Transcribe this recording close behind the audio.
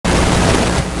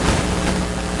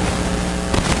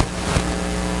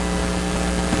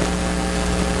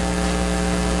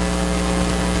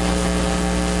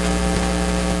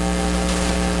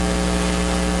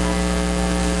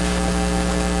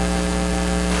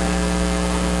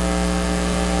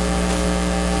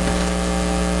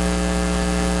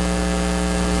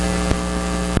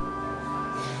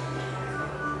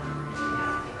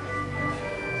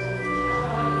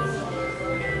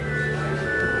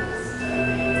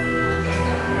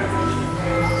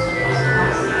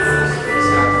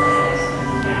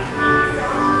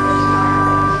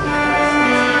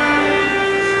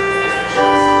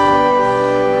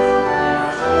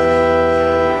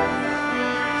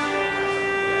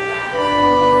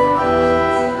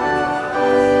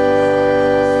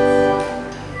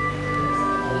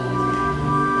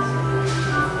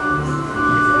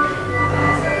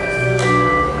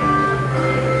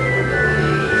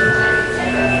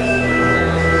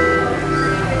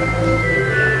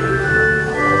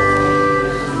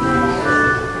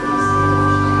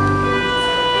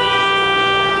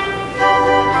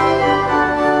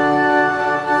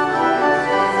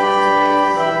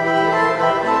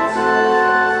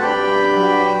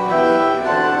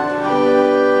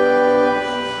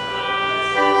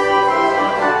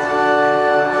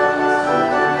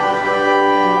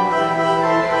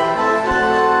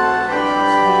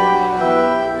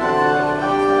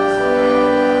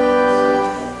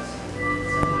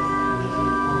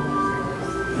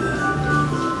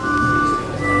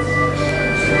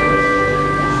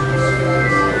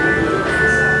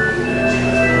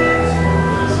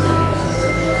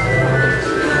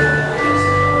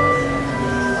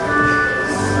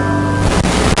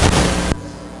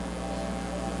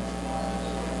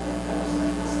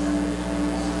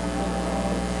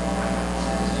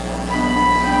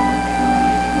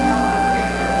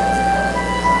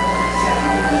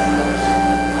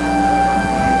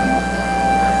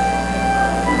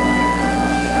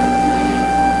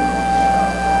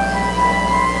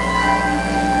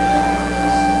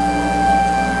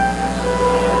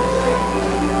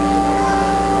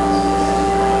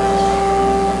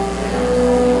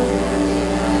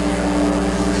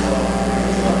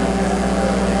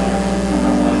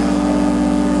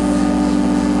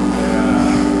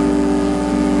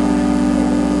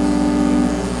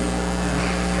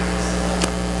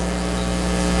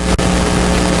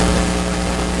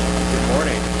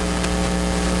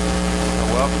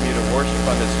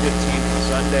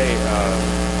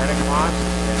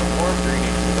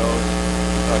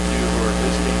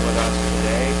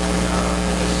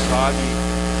foggy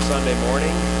Sunday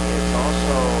morning. It's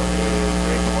also a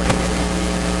great morning as we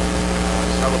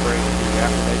celebrate the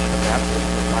affirmation of baptism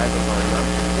of 5 of our young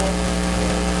people.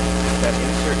 And that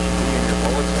insert should be in your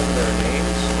bulletin, their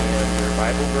names and their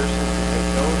Bible verses that they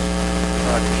chose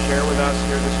to share with us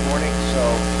here this morning. So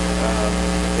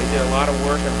they did a lot of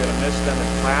work. I'm going to miss them in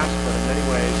class, but in many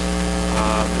ways,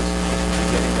 this is just the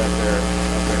beginning of their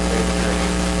faith journey,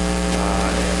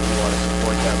 and we want to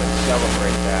support them and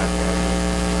celebrate that, and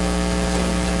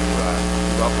continue to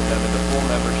welcome them into full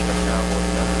membership now,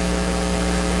 holy membership of the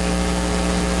congregation.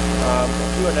 A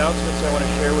few announcements I want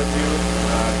to share with you.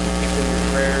 Keep in your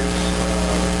prayers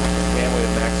the family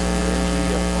of Maxine Lindsay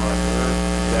upon her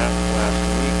death last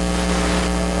week.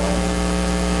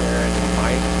 Sharon and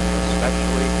Mike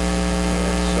especially.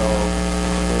 And so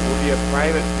there will be a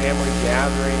private family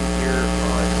gathering here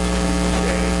on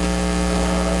Tuesday.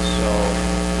 So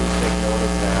please take note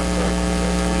of that. But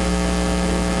as we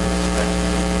move into this next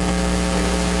week,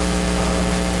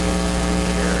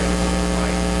 Sharon and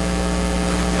Mike.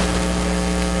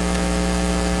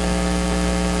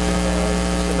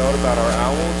 Just a note about our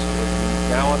owls. We'll be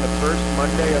now on the first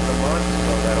Monday of the month,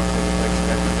 so that'll take place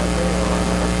next Monday on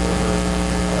October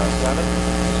 7th.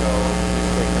 So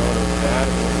please take note of that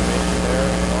and information there.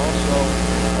 And also,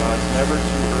 it's never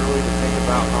too early to think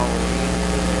about Halloween.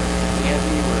 And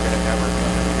Candy, we're going to have our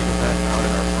country event out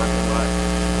in our parking lot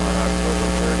on October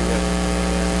 30th.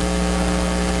 And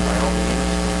by all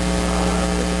means,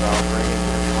 think about bringing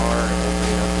your car and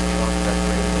opening up the trunk,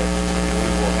 decorating it. We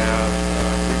will have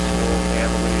preschool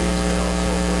families and also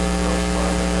Boys and Girls Club,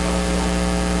 and then also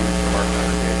youth from our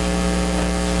congregation,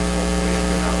 and hopefully a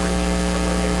good outreach from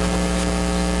our neighborhood.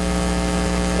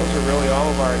 Those are really all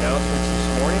of our announcements this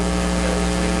morning. As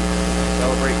we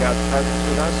celebrate God's presence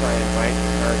with us, I invite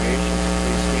the congregation to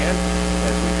please stand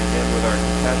as we begin with our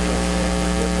confession and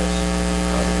forgiveness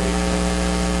congregation.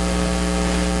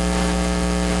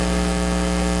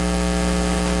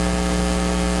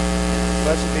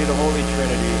 Blessed be the Holy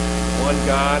Trinity, one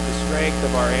God, the strength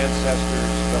of our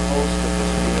ancestors, the host of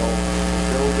this meal, the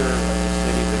builder of the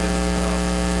city that is to come.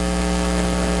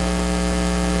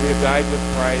 We have died with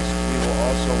Christ, we will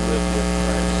also live with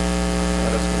Christ.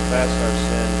 Let us confess our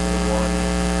sins to the one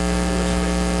who is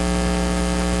faithful.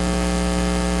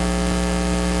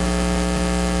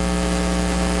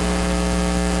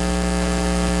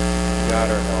 God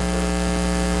our helper,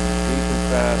 we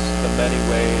confess the many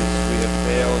ways we have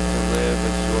failed to live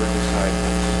as your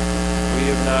disciples. We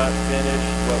have not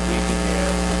finished what we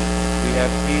began. We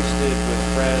have feasted with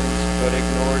friends but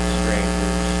ignored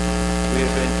strangers. We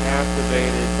have been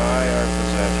captivated by our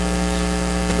possessions.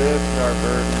 Lift our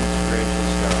burdens,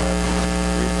 gracious God.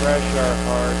 Refresh our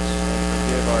hearts and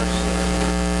forgive our sins.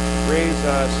 Raise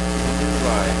us to new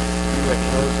life you have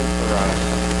chosen for us.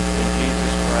 In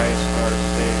Jesus Christ, our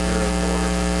Savior and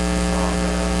Lord.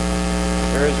 Amen.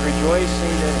 There is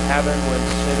rejoicing in heaven when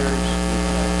sinners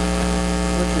repent.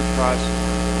 Put your trust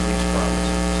in these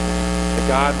promises. That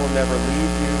God will never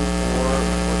leave you or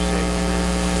forsake you.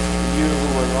 You who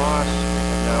were lost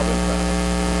have now been found.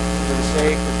 For the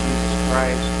sake of Jesus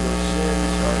Christ, your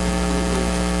sins are completely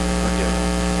forgiven.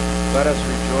 Let us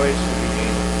rejoice with the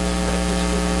angels at this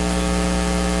good news.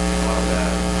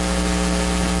 Amen.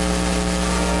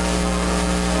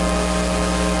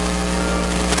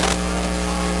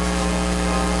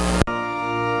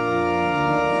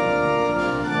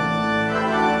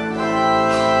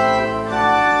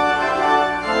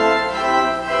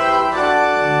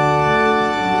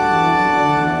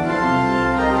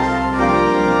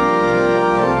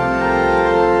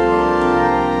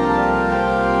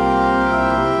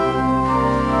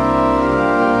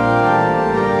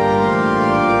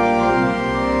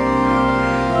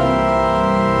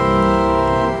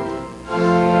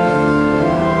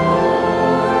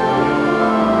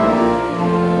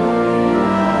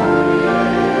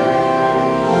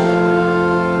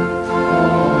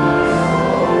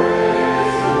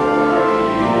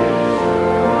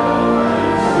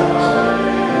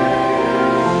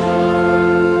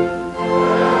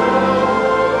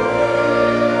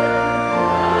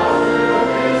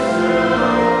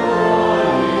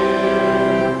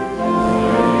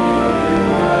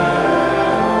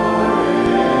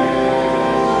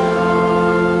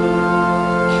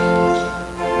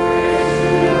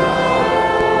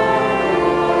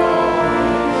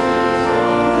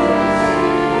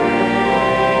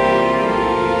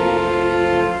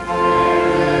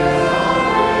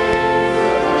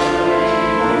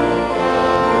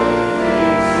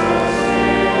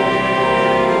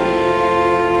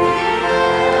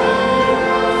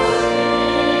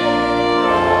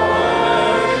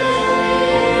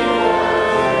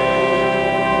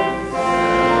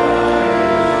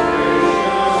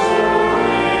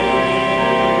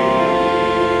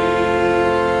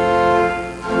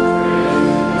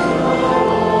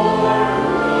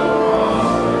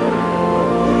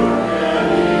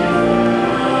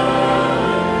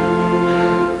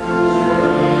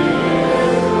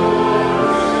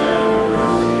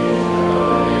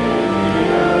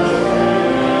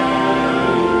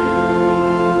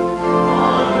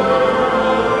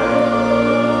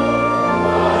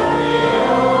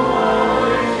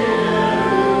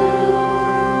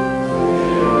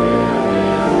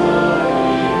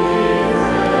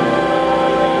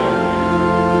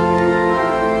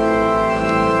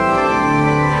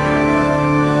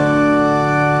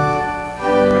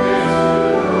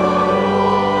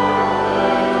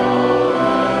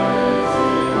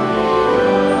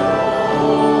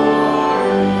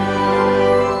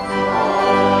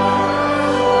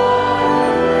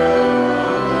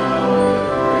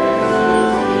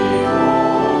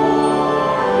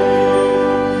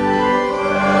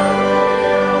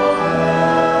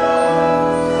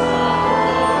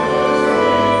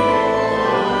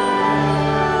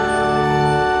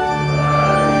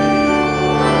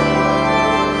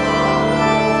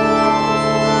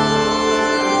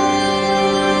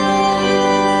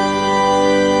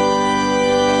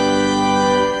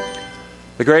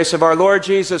 The grace of our Lord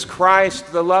Jesus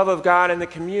Christ, the love of God, and the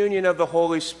communion of the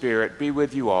Holy Spirit be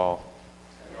with you all.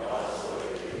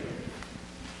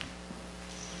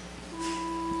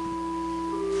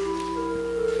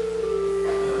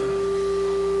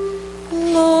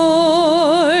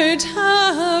 Lord,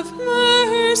 have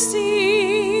mercy.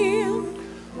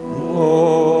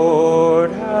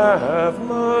 Lord, have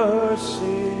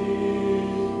mercy.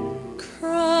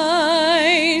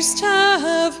 Christ,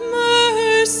 have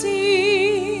mercy.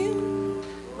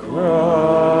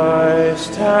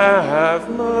 Christ, have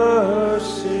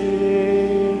mercy.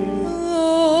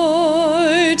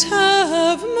 Lord,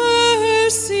 have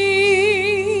mercy.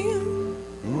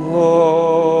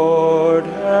 Lord,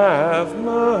 have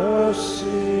mercy.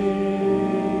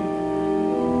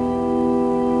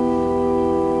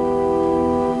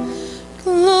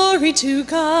 Glory to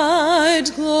God,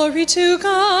 glory to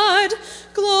God,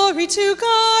 glory to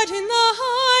God in the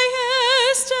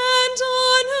highest, and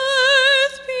on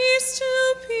earth peace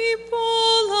to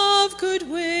people of good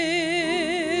will.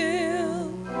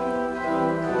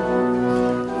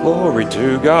 Glory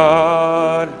to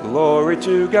God, glory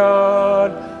to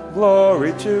God,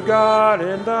 glory to God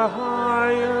in the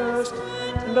highest,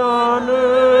 and on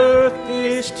earth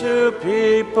peace to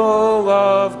people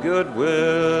of good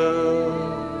will.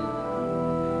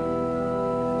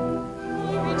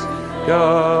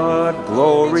 God,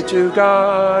 glory to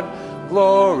God,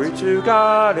 glory to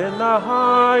God in the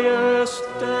highest,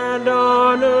 and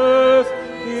on earth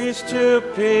peace to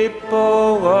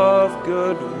people of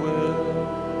good will.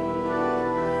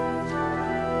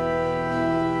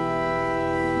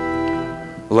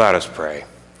 Let us pray.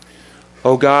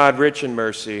 O God, rich in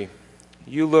mercy,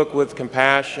 you look with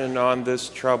compassion on this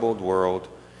troubled world.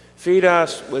 Feed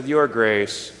us with your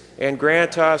grace and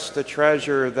grant us the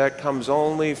treasure that comes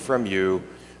only from you,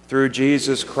 through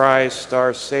Jesus Christ,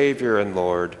 our Savior and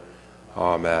Lord.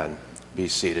 Amen. Be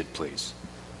seated, please.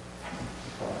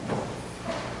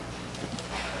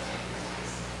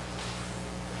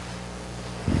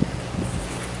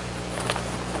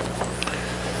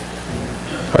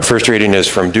 Our first reading is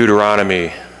from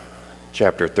Deuteronomy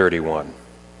chapter 31.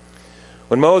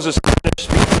 When Moses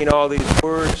finished speaking all these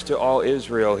words to all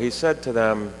Israel, he said to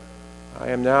them, I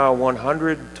am now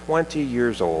 120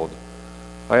 years old.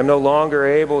 I am no longer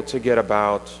able to get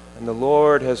about, and the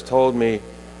Lord has told me,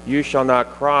 you shall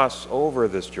not cross over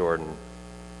this Jordan.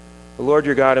 The Lord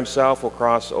your God himself will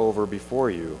cross over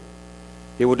before you.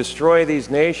 He will destroy these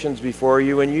nations before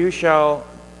you, and you shall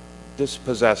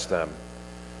dispossess them.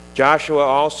 Joshua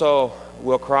also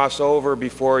will cross over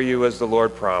before you as the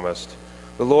Lord promised.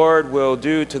 The Lord will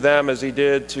do to them as he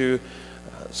did to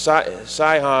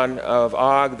Sihon of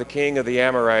Og, the king of the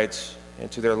Amorites, and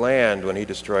to their land when he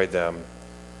destroyed them.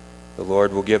 The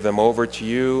Lord will give them over to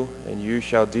you, and you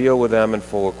shall deal with them in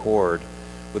full accord,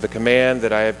 with the command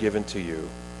that I have given to you.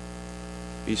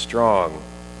 Be strong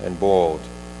and bold.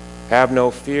 Have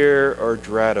no fear or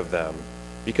dread of them,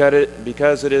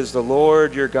 because it is the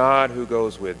Lord your God who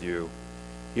goes with you.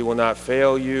 He will not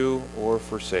fail you or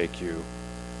forsake you.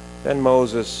 Then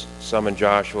Moses summoned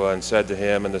Joshua and said to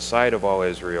him in the sight of all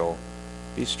Israel,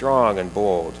 Be strong and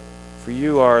bold, for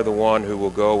you are the one who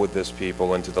will go with this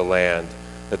people into the land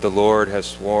that the Lord has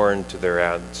sworn to their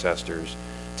ancestors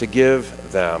to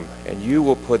give them, and you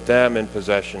will put them in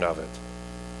possession of it.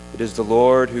 It is the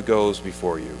Lord who goes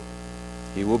before you.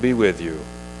 He will be with you.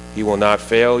 He will not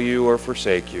fail you or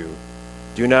forsake you.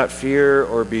 Do not fear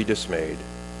or be dismayed.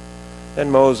 Then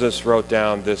Moses wrote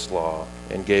down this law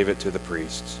and gave it to the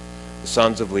priests, the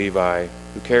sons of Levi,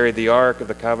 who carried the ark of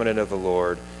the covenant of the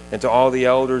Lord, and to all the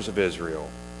elders of Israel.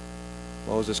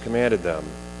 Moses commanded them,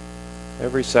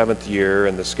 every 7th year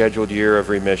in the scheduled year of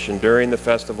remission during the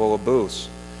festival of booths,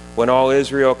 when all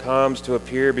Israel comes to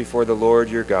appear before the Lord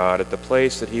your God at the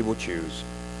place that he will choose,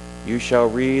 you shall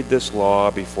read this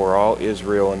law before all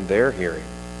Israel in their hearing.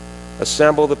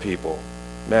 Assemble the people,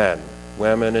 men,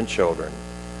 women, and children,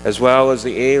 as well as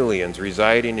the aliens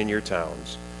residing in your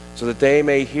towns, so that they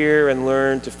may hear and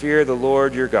learn to fear the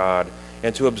Lord your God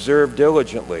and to observe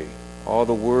diligently all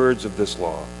the words of this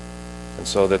law, and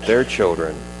so that their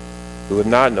children, who have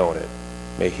not known it,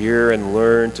 may hear and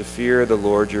learn to fear the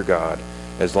Lord your God,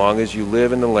 as long as you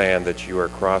live in the land that you are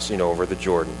crossing over the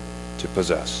Jordan to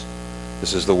possess.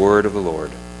 This is the word of the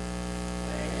Lord.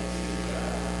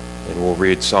 And we'll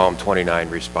read Psalm 29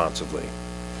 responsively.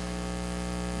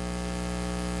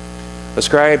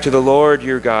 Ascribe to the Lord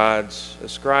your gods,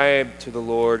 ascribe to the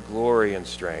Lord glory and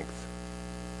strength.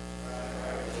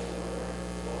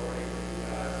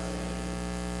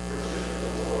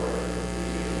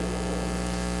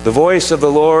 The voice of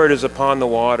the Lord is upon the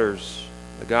waters.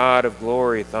 The God of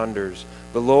glory thunders.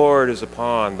 The Lord is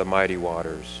upon the mighty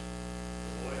waters.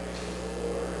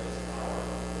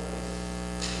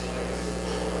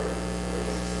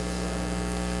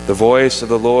 The voice of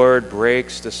the Lord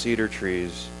breaks the cedar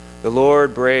trees. The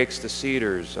Lord breaks the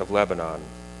cedars of Lebanon.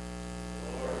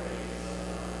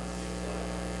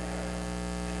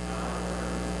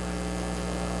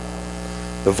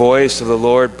 The voice of the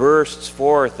Lord bursts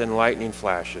forth in lightning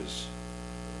flashes.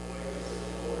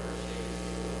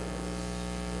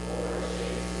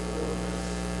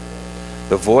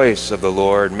 The voice of the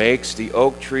Lord makes the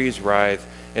oak trees writhe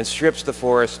and strips the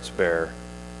forests bare.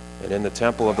 And in the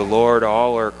temple of the Lord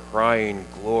all are crying,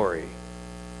 glory.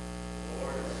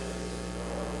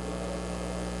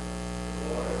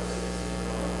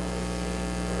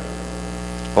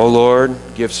 O Lord,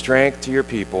 give strength to your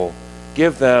people.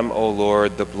 Give them, O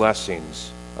Lord, the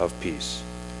blessings of peace.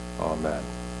 Amen.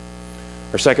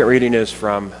 Our second reading is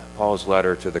from Paul's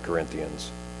letter to the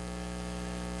Corinthians.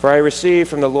 For I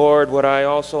received from the Lord what I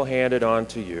also handed on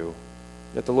to you,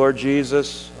 that the Lord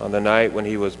Jesus, on the night when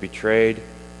he was betrayed,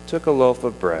 took a loaf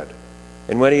of bread,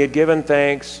 and when he had given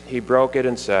thanks, he broke it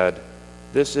and said,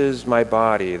 "This is my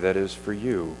body that is for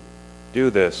you. Do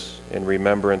this in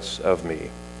remembrance of me."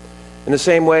 In the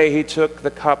same way, he took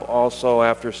the cup also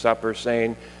after supper,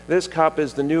 saying, "This cup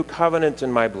is the new covenant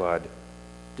in my blood.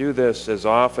 Do this as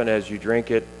often as you drink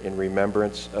it in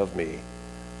remembrance of me.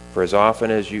 For as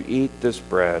often as you eat this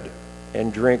bread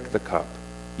and drink the cup,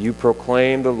 you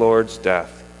proclaim the Lord's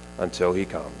death until he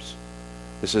comes."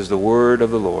 This is the word of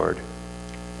the Lord.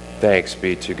 Thanks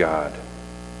be to God.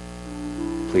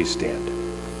 Please stand.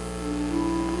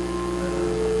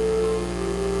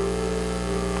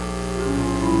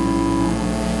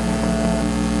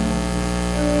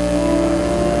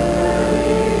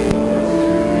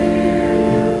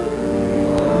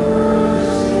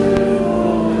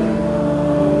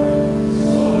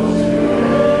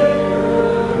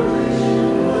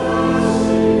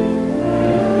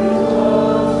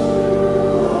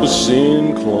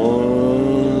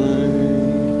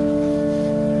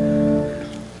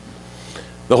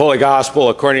 The Holy Gospel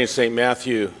according to St.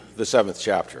 Matthew, the 7th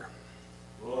chapter.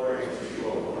 Glory to you,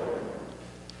 O Lord.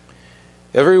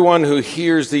 Everyone who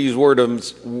hears these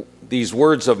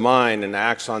words of mine and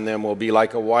acts on them will be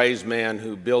like a wise man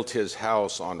who built his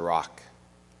house on rock.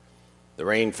 The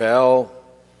rain fell,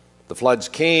 the floods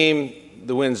came,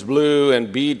 the winds blew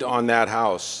and beat on that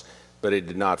house, but it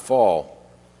did not fall,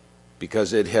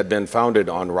 because it had been founded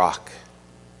on rock.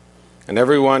 And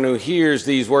everyone who hears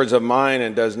these words of mine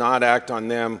and does not act on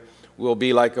them will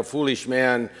be like a foolish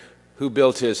man who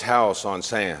built his house on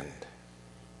sand.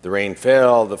 The rain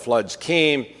fell, the floods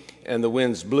came, and the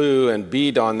winds blew and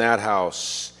beat on that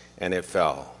house, and it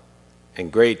fell.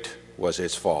 And great was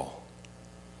its fall.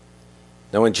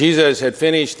 Now when Jesus had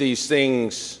finished these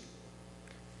things,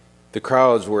 the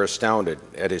crowds were astounded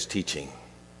at his teaching.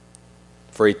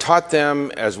 For he taught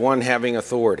them as one having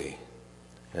authority,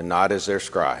 and not as their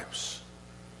scribes.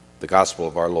 The gospel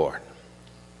of our Lord.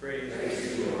 Praise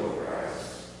to you, O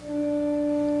Christ.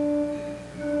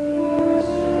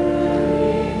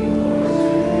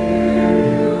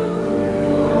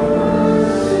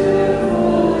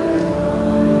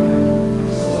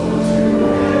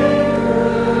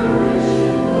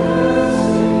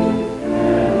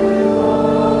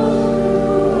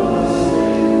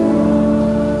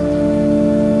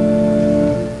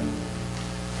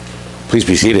 Please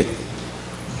be seated.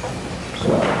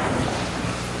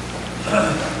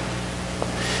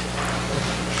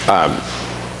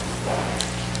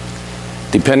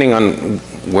 Depending on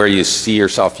where you see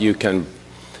yourself,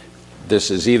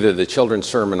 this is either the children's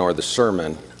sermon or the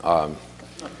sermon.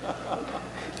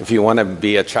 If you want to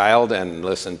be a child and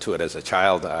listen to it as a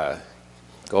child,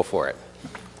 go for it.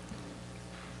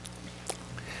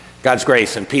 God's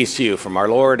grace and peace to you from our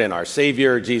Lord and our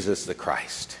Savior, Jesus the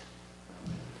Christ.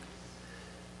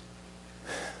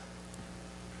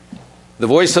 The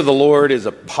voice of the Lord is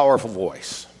a powerful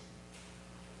voice.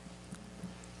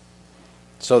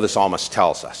 So the psalmist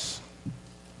tells us.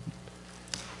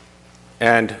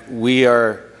 And we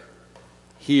are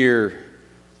here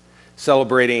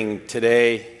celebrating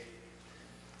today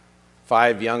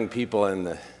 5 young people in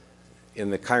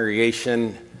the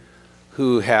congregation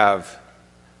who have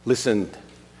listened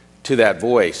to that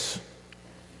voice.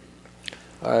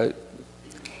 Not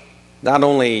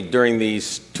only during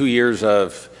these 2 years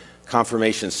of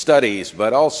confirmation studies,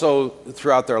 but also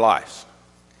throughout their lives,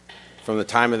 from the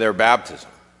time of their baptism.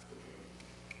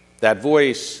 That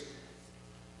voice,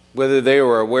 whether they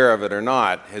were aware of it or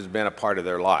not, has been a part of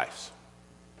their lives.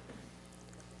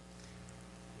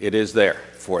 It is there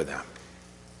for them.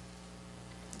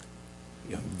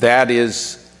 That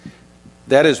is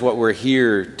That is what we're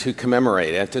here to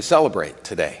commemorate and to celebrate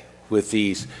today with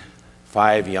these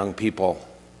 5 young people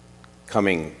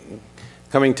coming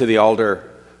to the altar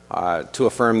to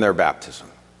affirm their baptism,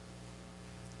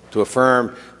 to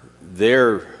affirm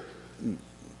their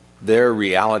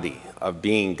reality of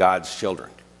being God's children,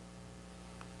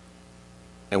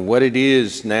 and what it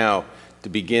is now to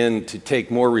begin to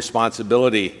take more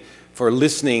responsibility for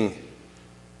listening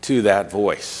to that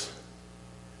voice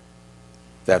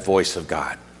of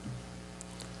God,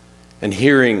 and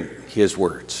hearing his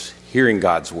words, hearing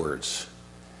God's words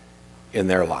in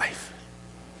their life.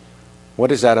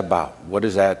 What is that about? What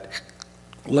does that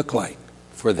look like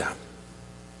for them?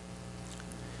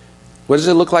 What does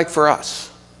it look like for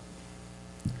us?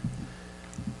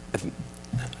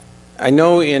 I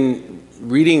know in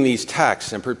reading these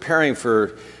texts and preparing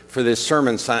for this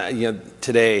sermon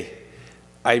today,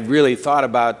 I really thought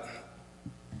about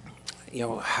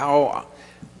how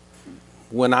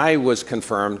when I was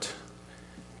confirmed,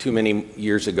 too many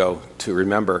years ago to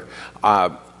remember,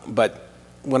 but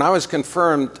when I was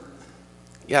confirmed,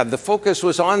 the focus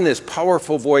was on this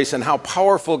powerful voice and how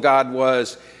powerful God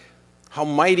was, how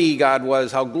mighty God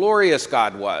was, how glorious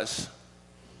God was.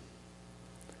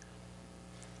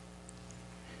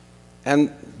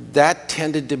 And that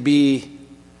tended to be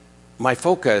my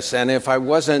focus. And if I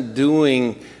wasn't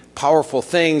doing powerful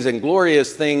things and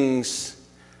glorious things,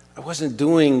 I wasn't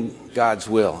doing God's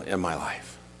will in my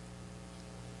life.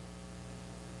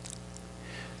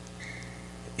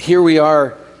 Here we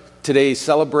are today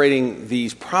celebrating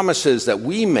these promises that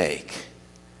we make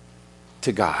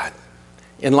to God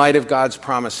in light of God's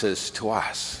promises to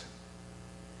us.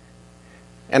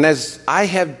 And as I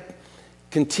have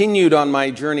continued on my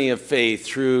journey of faith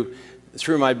through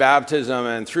my baptism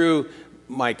and through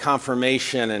my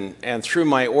confirmation and through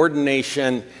my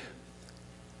ordination,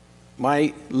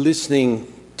 my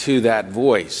listening to that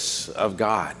voice of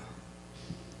God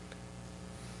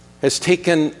has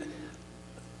taken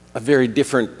a very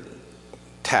different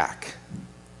tack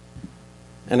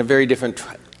and a very different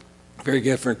track.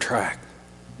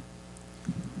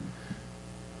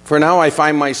 For now, I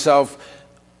find myself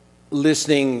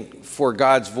listening for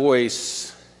God's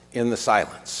voice in the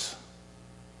silence,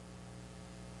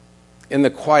 in the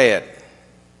quiet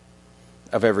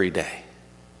of every day.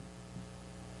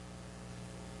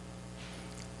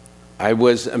 I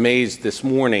was amazed this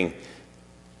morning.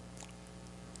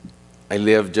 I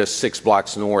live just 6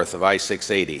 blocks north of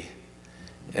I-680,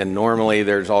 and normally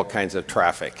there's all kinds of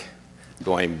traffic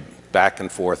going back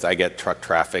and forth. I get truck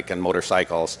traffic and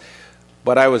motorcycles,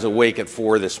 but I was awake at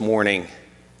 4 this morning,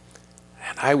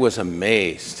 and I was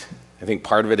amazed. I think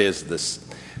part of it is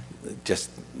just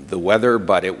the weather,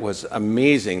 but it was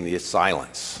amazing, the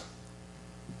silence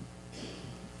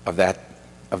of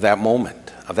that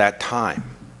moment, of that time.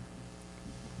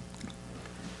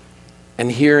 And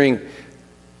hearing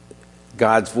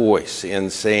God's voice in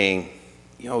saying,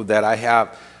 that I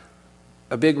have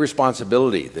a big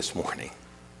responsibility this morning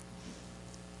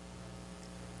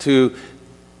to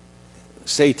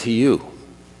say to you,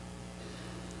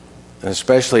 and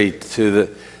especially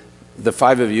to the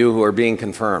 5 of you who are being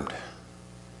confirmed,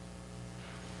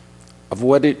 of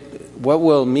what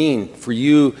will mean for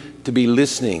you to be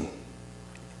listening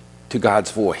to God's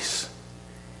voice,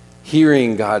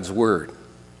 hearing God's word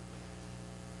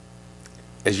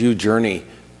as you journey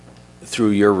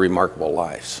through your remarkable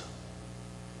lives.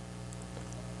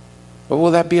 What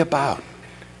will that be about?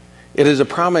 It is a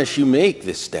promise you make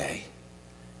this day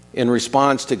in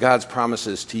response to God's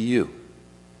promises to you.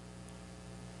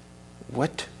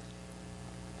 What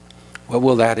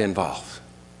will that involve?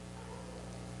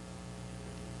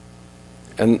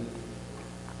 And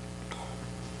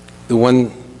the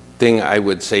one thing I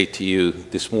would say to you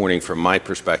this morning from my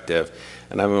perspective,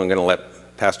 and I'm going to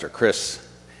let Pastor Chris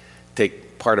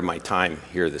take part of my time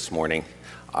here this morning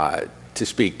to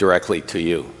speak directly to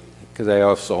you, because I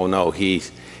also know he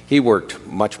worked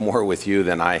much more with you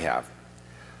than I have.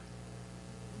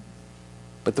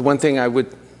 But the one thing I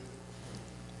would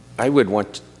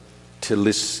want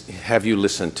to have you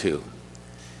listen to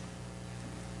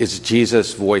is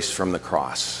Jesus' voice from the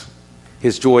cross,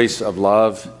 his voice of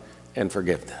love and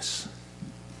forgiveness.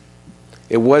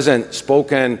 It wasn't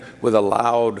spoken with a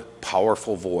loud,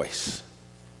 powerful voice.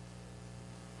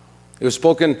 It was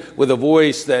spoken with a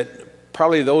voice that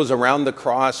probably those around the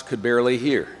cross could barely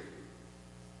hear.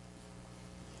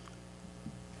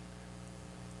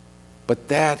 But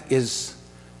that is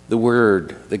the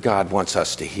word that God wants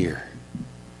us to hear.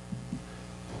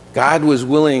 God was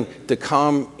willing to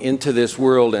come into this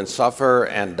world and suffer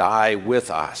and die with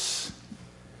us.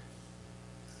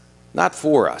 Not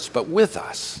for us, but with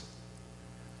us.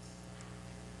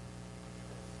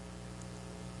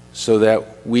 so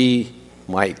that we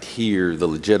might hear the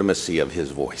legitimacy of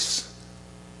his voice,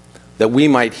 that we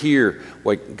might hear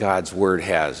what God's word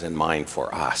has in mind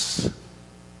for us.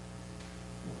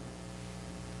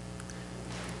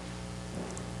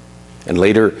 And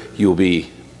later, you'll be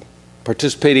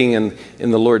participating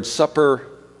in the Lord's Supper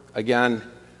again,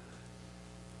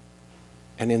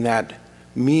 and in that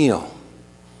meal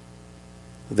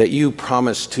that you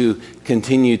promise to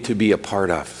continue to be a part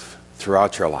of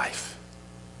throughout your life.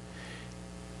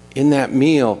 In that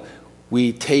meal,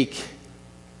 we take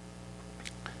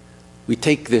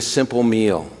this simple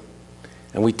meal,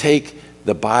 and we take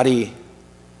the body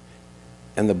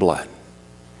and the blood.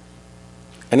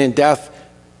 And in death,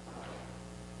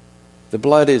 the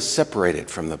blood is separated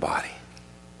from the body.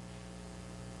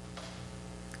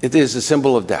 It is a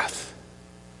symbol of death.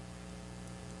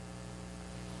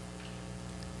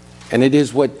 And it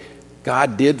is what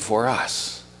God did for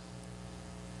us.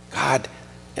 God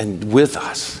and with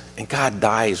us. And God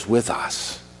dies with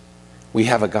us. We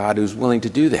have a God who's willing to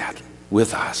do that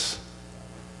with us,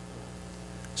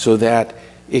 so that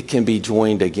it can be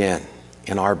joined again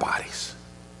in our bodies,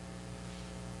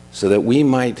 so that we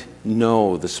might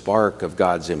know the spark of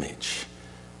God's image,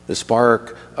 the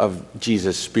spark of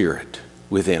Jesus' Spirit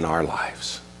within our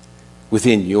lives,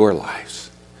 within your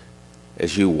lives,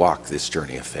 as you walk this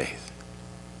journey of faith.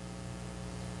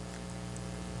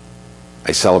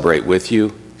 I celebrate with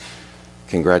you.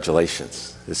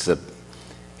 Congratulations. This is an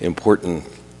important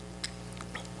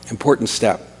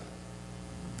step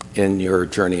in your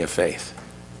journey of faith.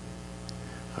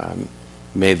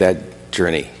 May that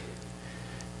journey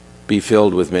be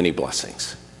filled with many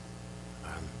blessings.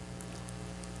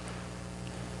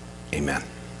 Amen.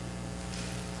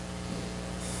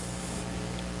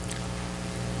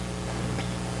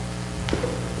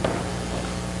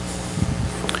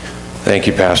 Thank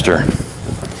you, Pastor.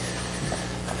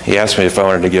 He asked me if I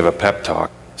wanted to give a pep talk.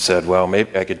 I said, well,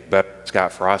 maybe I could bet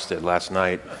Scott Frost did last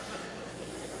night.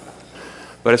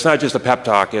 But it's not just a pep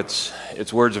talk, it's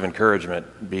words of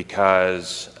encouragement,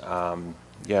 because,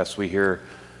 yes, we hear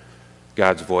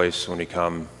God's voice when we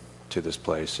come to this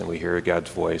place, and we hear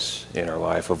God's voice in our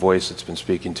life, a voice that's been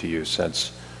speaking to you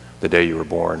since the day you were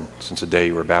born, since the day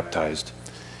you were baptized.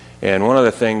 And one of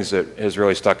the things that has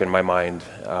really stuck in my mind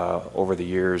over the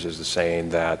years is the saying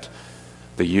that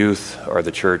the youth are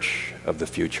the church of the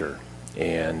future.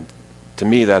 And to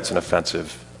me, that's an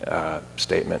offensive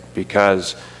statement,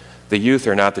 because the youth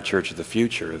are not the church of the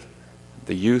future.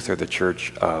 The youth are the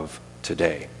church of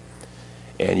today.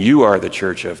 And you are the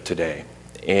church of today.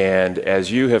 And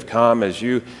as you have come, as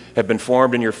you have been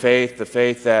formed in your faith, the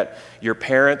faith that your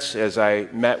parents, as I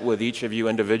met with each of you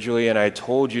individually and I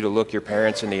told you to look your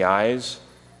parents in the eyes,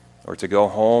 or to go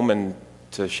home and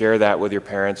to share that with your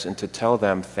parents and to tell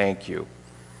them thank you.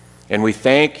 And we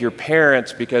thank your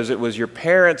parents because it was your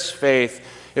parents' faith,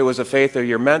 it was the faith of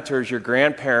your mentors, your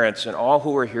grandparents, and all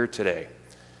who are here today,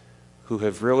 who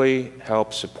have really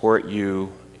helped support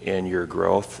you in your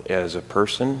growth as a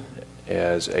person,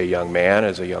 as a young man,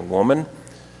 as a young woman,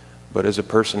 but as a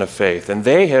person of faith. And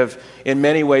they have, in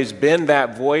many ways, been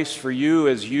that voice for you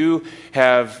as you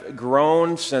have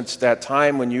grown since that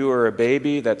time when you were a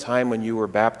baby, that time when you were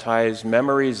baptized,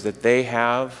 memories that they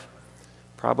have,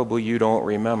 probably you don't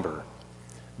remember.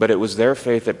 But it was their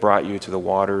faith that brought you to the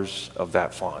waters of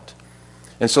that font.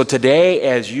 And so today,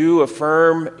 as you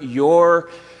affirm your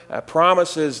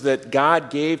promises that God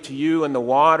gave to you in the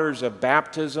waters of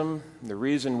baptism, the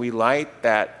reason we light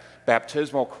that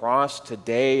baptismal cross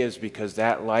today is because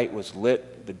that light was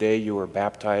lit the day you were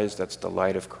baptized. That's the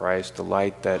light of Christ, the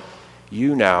light that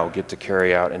you now get to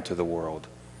carry out into the world.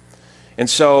 And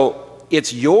so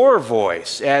it's your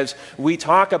voice as we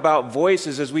talk about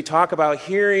voices, as we talk about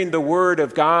hearing the word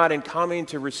of God and coming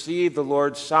to receive the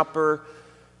Lord's Supper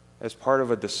as part of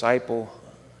a disciple,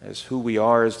 as who we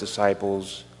are as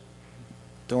disciples.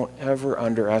 Don't ever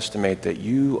underestimate that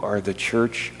you are the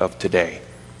church of today.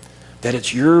 That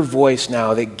it's your voice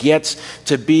now that gets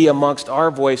to be amongst our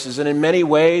voices. And in many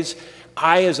ways,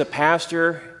 I as a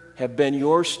pastor have been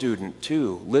your student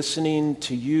too, listening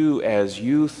to you as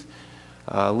youth,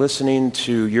 listening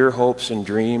to your hopes and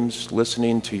dreams,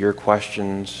 listening to your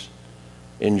questions,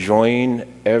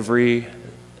 enjoying every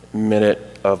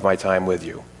minute of my time with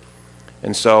you.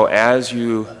 And so as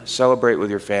you celebrate with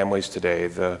your families today,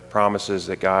 the promises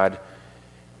that God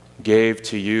gave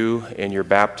to you in your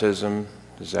baptism,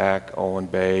 Zach, Owen,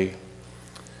 Bay,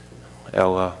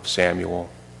 Ella, Samuel.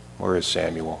 Where is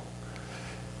Samuel?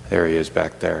 There he is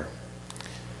back there.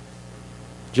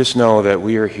 Just know that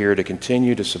we are here to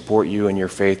continue to support you in your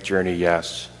faith journey,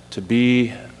 yes, to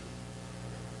be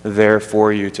there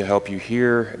for you to help you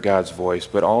hear God's voice,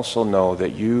 but also know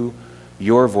that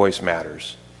your voice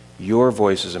matters. Your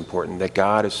voice is important, that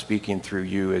God is speaking through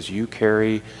you as you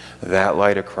carry that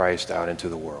light of Christ out into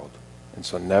the world. And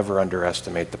so never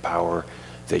underestimate the power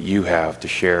that you have to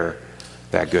share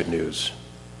that good news.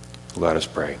 Let us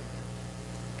pray.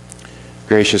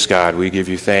 Gracious God, we give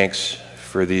you thanks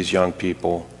for these young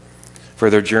people, for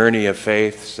their journey of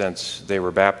faith since they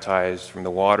were baptized from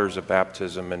the waters of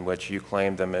baptism in which you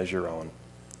claimed them as your own.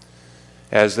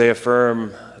 As they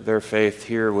affirm their faith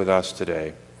here with us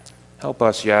today, help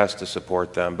us, yes, to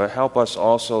support them, but help us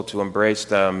also to embrace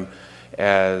them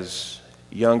as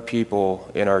young people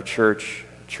in our church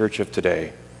of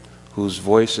today, whose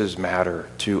voices matter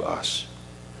to us.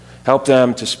 Help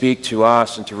them to speak to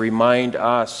us and to remind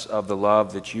us of the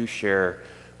love that you share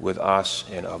with us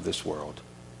and of this world.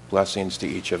 Blessings to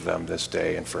each of them this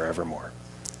day and forevermore.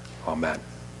 Amen.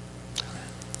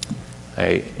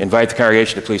 I invite the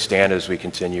congregation to please stand as we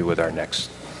continue with our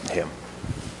next hymn.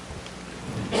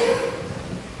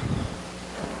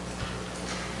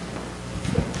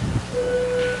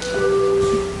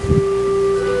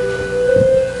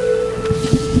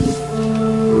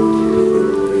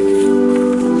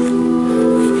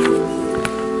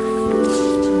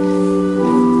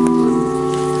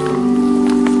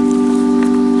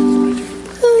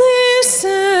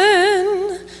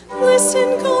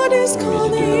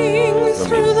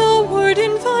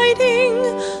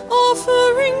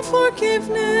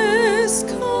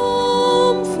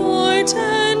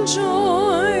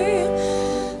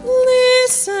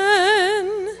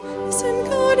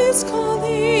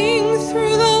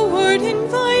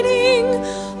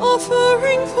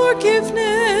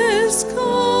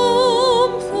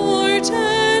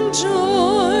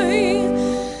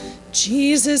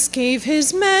 Jesus gave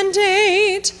his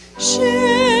mandate,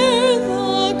 share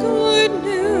the good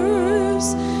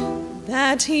news,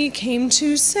 that he came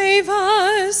to save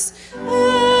us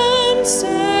and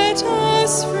set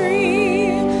us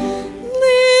free.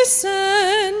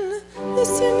 Listen,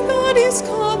 listen, God is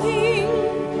calling,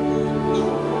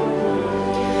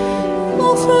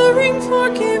 offering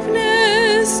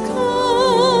forgiveness,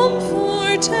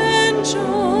 comfort, and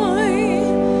joy.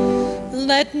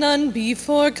 Let none be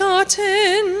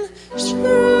forgotten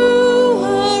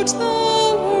throughout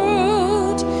the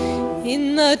world.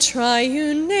 In the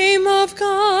triune name of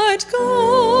God,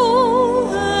 go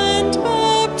and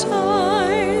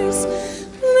baptize.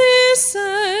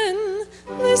 Listen,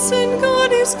 listen,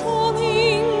 God is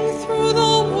calling, through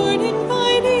the word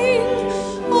inviting,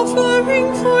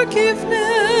 offering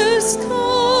forgiveness,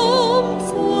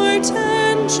 comfort,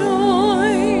 and joy.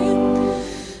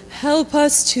 Help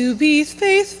us to be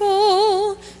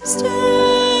faithful,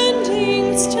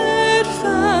 standing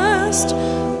steadfast,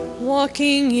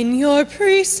 walking in your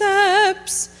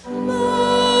precepts,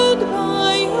 led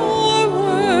by your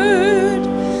word.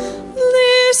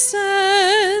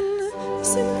 Listen,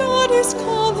 listen, God is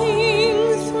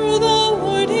calling, through the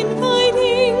word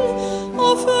inviting,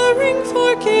 offering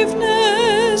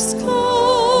forgiveness,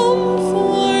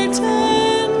 comfort,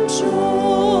 and joy.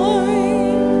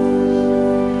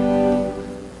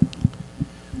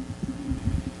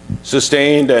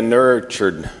 Sustained and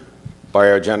nurtured by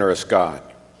our generous God,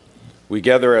 we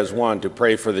gather as one to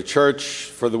pray for the church,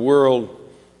 for the world,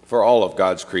 for all of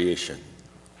God's creation.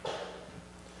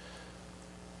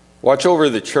 Watch over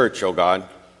the church, O God,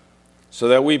 so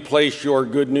that we place your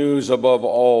good news above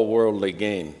all worldly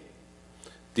gain.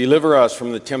 Deliver us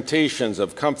from the temptations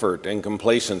of comfort and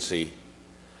complacency.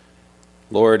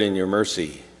 Lord, in your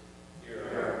mercy,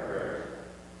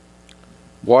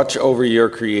 watch over your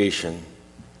creation,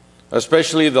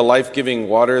 especially the life-giving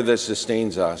water that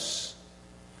sustains us.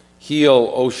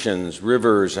 Heal oceans,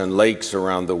 rivers, and lakes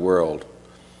around the world,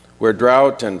 where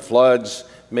drought and floods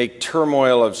make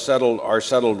turmoil of our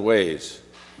settled ways.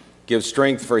 Give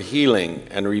strength for healing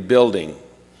and rebuilding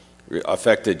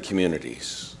affected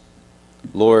communities.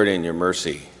 Lord, in your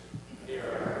mercy,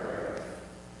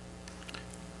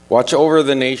 watch over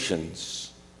the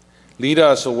nations. Lead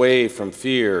us away from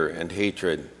fear and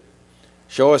hatred.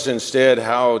 Show us instead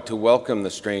how to welcome the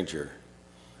stranger,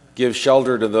 give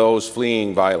shelter to those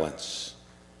fleeing violence,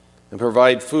 and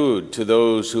provide food to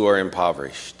those who are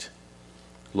impoverished.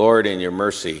 Lord, in your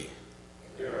mercy,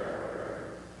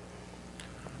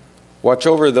 watch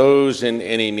over those in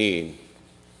any need,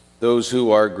 those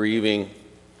who are grieving,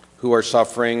 who are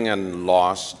suffering and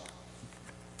lost,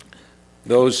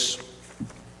 those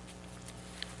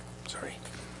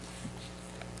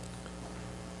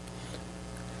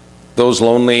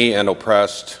lonely and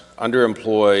oppressed,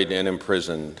 underemployed and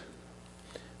imprisoned.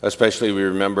 Especially we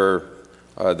remember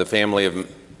the family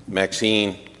of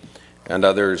Maxine and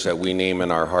others that we name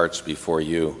in our hearts before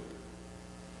you.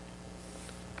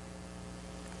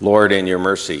 Lord, in your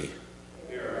mercy,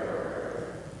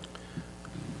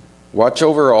 watch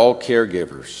over all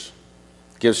caregivers.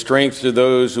 Give strength to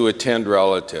those who attend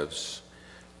relatives,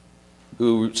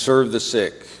 who serve the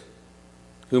sick,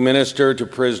 who minister to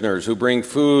prisoners, who bring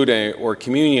food or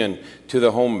communion to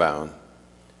the homebound.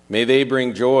 May they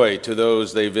bring joy to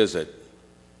those they visit.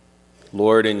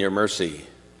 Lord, in your mercy,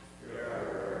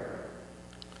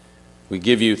 we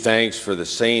give you thanks for the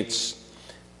saints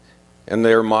and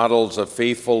their models of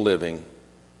faithful living.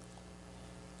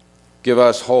 Give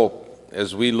us hope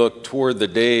as we look toward the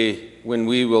day when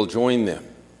we will join them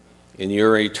in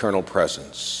your eternal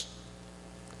presence.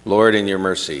 Lord, in your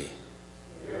mercy,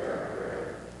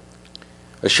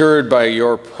 assured by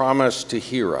your promise to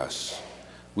hear us,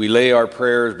 we lay our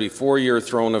prayers before your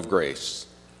throne of grace,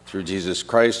 through Jesus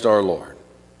Christ our Lord.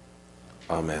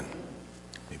 Amen.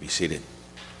 You may be seated.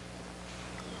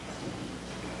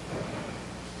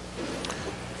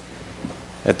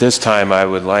 At this time, I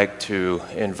would like to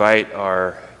invite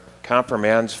our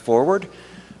confirmands forward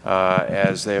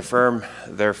as they affirm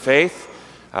their faith.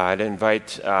 I'd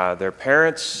invite their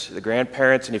parents, the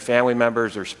grandparents, any family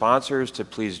members or sponsors to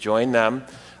please join them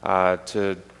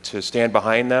to stand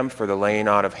behind them for the laying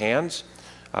on of hands.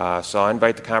 So I'll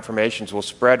invite the confirmations. We'll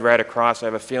spread right across. I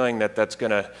have a feeling that that's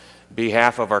going to be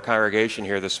half of our congregation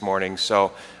here this morning.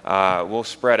 So we'll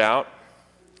spread out.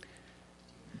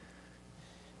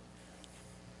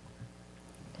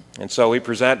 And so we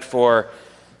present for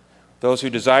those who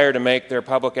desire to make their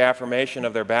public affirmation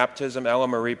of their baptism: Ella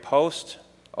Marie Post,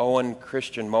 Owen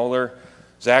Christian Moeller,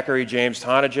 Zachary James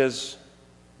Tonages,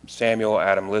 Samuel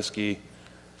Adam Liskey,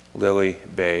 Lily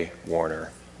Bay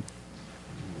Warner.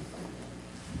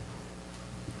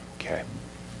 Okay.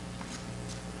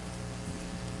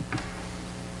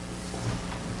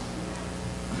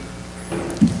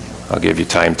 I'll give you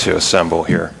time to assemble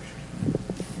here.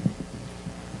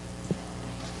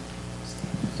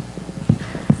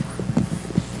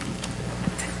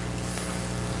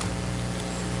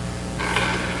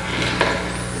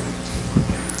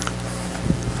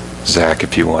 Zach,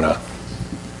 if you want to.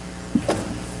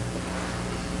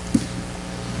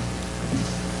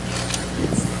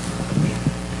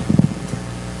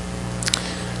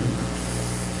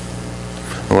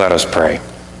 Let us pray.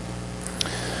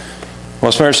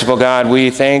 Most merciful God, we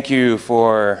thank you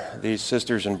for these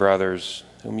sisters and brothers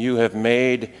whom you have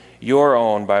made your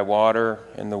own by water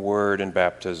and the word and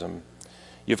baptism.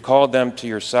 You've called them to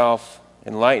yourself,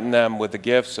 enlightened them with the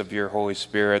gifts of your Holy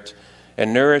Spirit,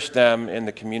 and nourish them in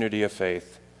the community of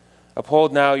faith.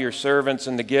 Uphold now your servants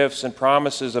in the gifts and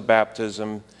promises of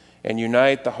baptism, and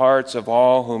unite the hearts of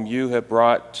all whom you have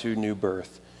brought to new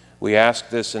birth. We ask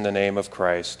this in the name of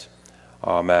Christ.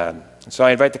 Amen. So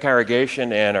I invite the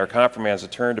congregation and our confirmands to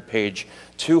turn to page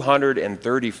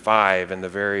 235 in the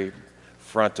very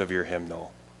front of your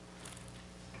hymnal.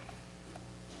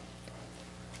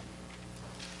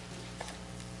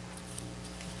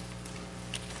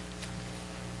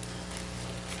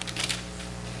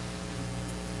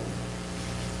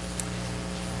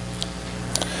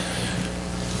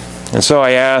 And so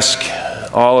I ask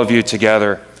all of you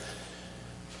together,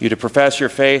 you to profess your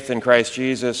faith in Christ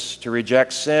Jesus, to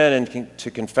reject sin, and to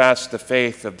confess the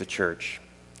faith of the church.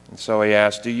 And so I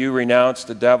ask, do you renounce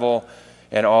the devil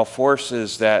and all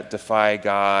forces that defy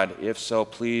God? If so,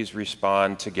 please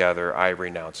respond together, I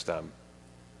renounce them.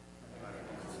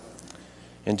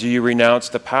 And do you renounce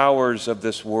the powers of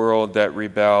this world that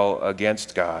rebel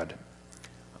against God?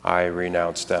 I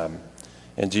renounce them.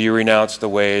 And do you renounce the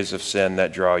ways of sin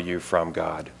that draw you from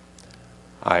God?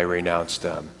 I renounce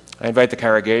them. I invite the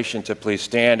congregation to please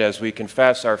stand as we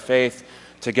confess our faith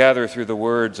together through the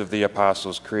words of the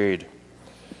Apostles' Creed.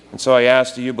 And so I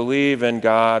ask, do you believe in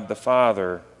God the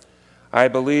Father? I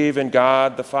believe in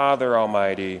God the Father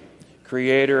Almighty,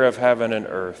 creator of heaven and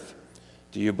earth.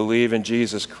 Do you believe in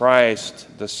Jesus Christ,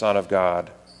 the Son of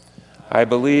God? I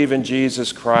believe in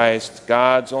Jesus Christ,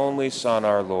 God's only Son,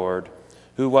 our Lord,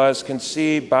 who was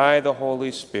conceived by the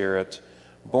Holy Spirit,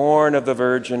 born of the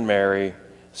Virgin Mary,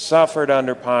 suffered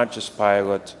under Pontius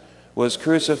Pilate, was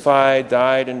crucified,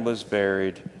 died, and was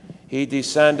buried. He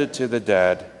descended to the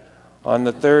dead. On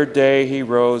the third day he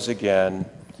rose again.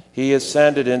 He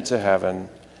ascended into heaven.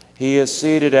 He is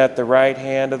seated at the right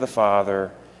hand of the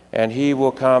Father, and he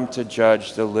will come to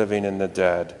judge the living and the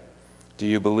dead. Do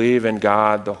you believe in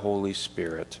God, the Holy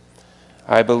Spirit?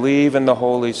 I believe in the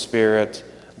Holy Spirit,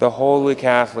 the Holy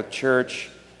Catholic Church,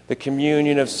 the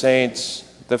communion of saints,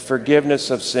 the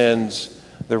forgiveness of sins,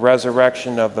 the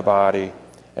resurrection of the body,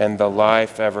 and the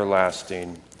life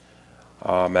everlasting.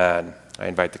 Amen. I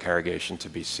invite the congregation to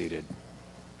be seated.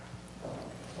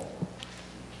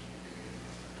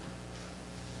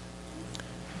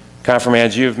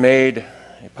 Confirmands, you have made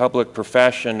a public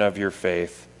profession of your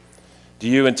faith. Do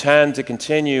you intend to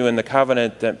continue in the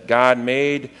covenant that God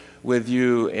made with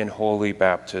you in holy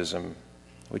baptism,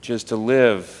 which is to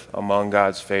live among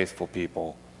God's faithful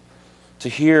people, to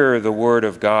hear the word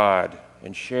of God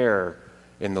and share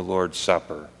in the Lord's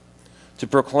Supper, to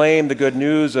proclaim the good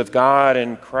news of God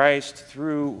and Christ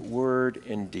through word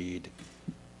and deed,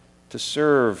 to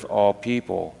serve all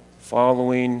people,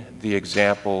 following the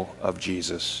example of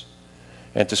Jesus,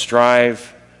 and to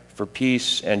strive for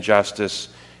peace and justice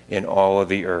in all of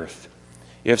the earth?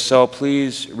 If so,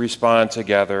 please respond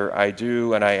together. I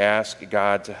do, and I ask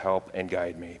God to help and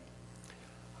guide me.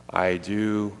 I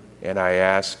do, and I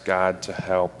ask God to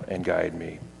help and guide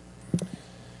me.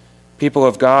 People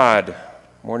of God,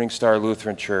 Morning Star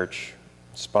Lutheran Church,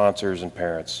 sponsors and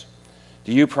parents,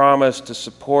 do you promise to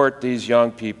support these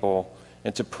young people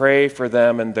and to pray for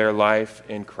them and their life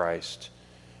in Christ?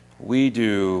 We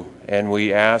do, and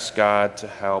we ask God to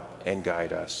help and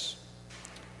guide us.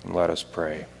 And let us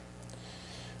pray.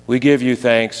 We give you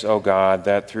thanks, O God,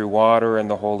 that through water and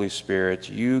the Holy Spirit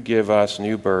you give us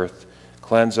new birth,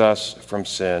 cleanse us from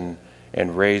sin,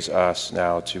 and raise us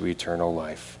now to eternal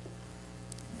life.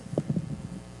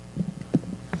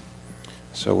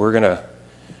 So we're going to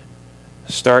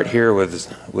start here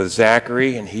with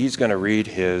Zachary, and he's going to read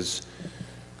his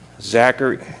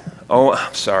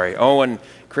Owen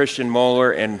Christian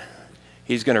Moeller, and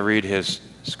he's going to read his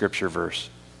scripture verse.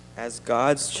 As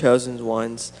God's chosen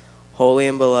ones, holy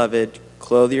and beloved,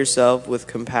 clothe yourself with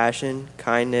compassion,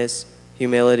 kindness,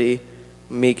 humility,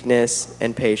 meekness,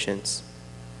 and patience.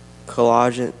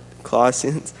 Colossians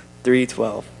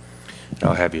 3:12.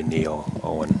 I'll have you kneel,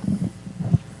 Owen.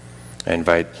 I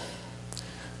invite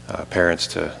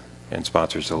parents and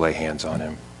sponsors to lay hands on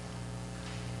him.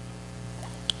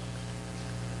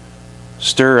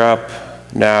 Stir up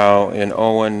now in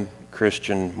Owen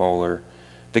Christian Moeller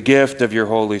the gift of your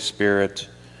Holy Spirit,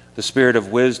 the spirit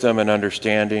of wisdom and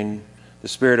understanding, the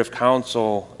spirit of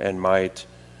counsel and might,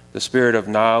 the spirit of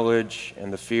knowledge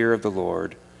and the fear of the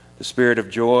Lord, the spirit of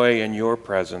joy in your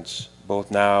presence,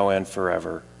 both now and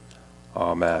forever.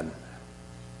 Amen.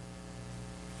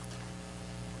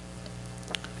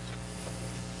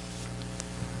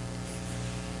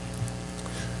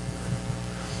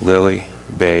 Lily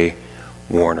Bay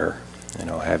Warner,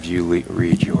 and I'll have you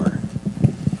read your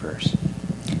verse.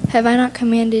 Have I not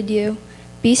commanded you?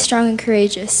 Be strong and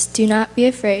courageous. Do not be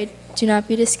afraid. Do not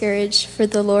be discouraged, for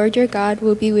the Lord your God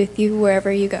will be with you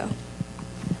wherever you go.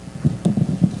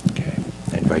 Okay,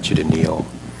 I invite you to kneel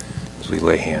as we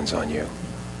lay hands on you.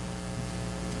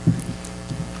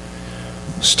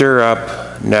 Stir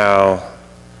up now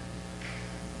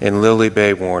in Lily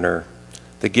Bay Warner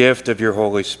the gift of your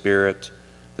Holy Spirit,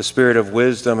 the spirit of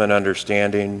wisdom and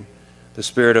understanding, the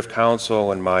spirit of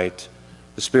counsel and might,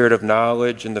 the spirit of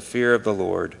knowledge and the fear of the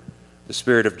Lord, the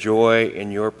spirit of joy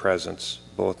in your presence,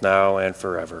 both now and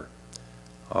forever.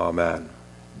 Amen.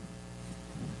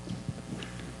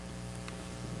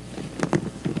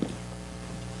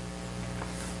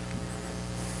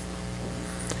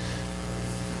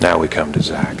 Now we come to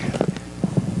Zach.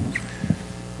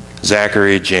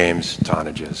 Zachary James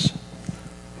Tonages.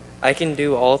 I can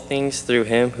do all things through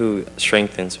him who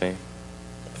strengthens me.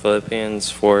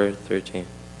 Philippians 4:13.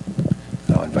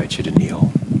 I'll invite you to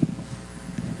kneel.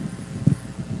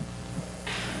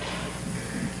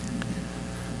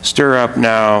 Stir up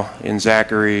now in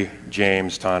Zachary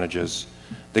James Tonages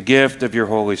the gift of your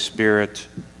Holy Spirit,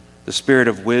 the spirit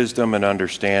of wisdom and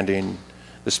understanding,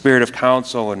 the spirit of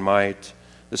counsel and might,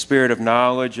 the spirit of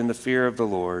knowledge and the fear of the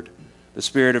Lord, the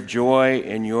spirit of joy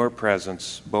in your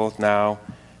presence, both now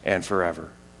and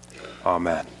forever.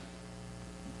 Amen.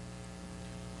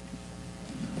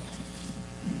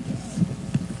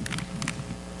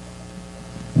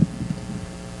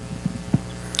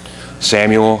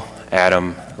 Samuel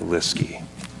Adam Liskey.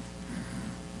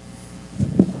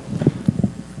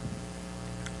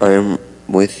 I am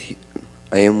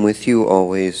with you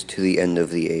always to the end of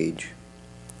the age.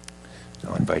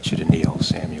 I'll invite you to kneel,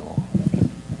 Samuel.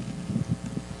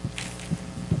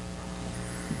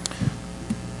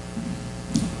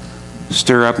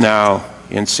 Stir up now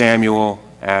in Samuel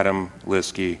Adam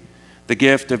Liskey the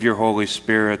gift of your Holy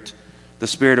Spirit, the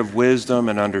spirit of wisdom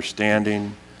and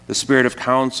understanding, the spirit of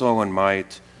counsel and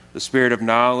might, the spirit of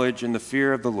knowledge and the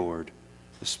fear of the Lord,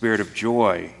 the spirit of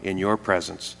joy in your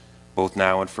presence, both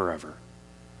now and forever.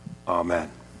 Amen.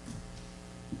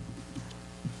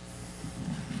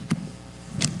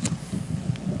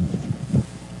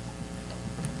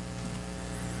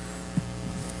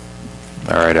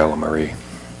 All right, Ella Marie.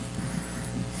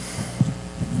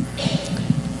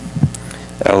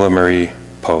 Ella Marie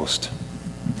Post.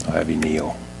 I'll have you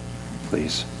kneel,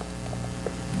 please.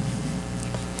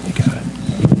 You got it.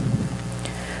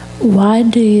 Why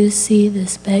do you see the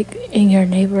speck in your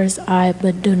neighbor's eye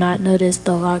but do not notice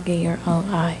the log in your own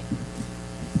eye?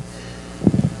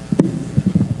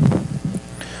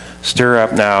 Stir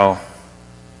up now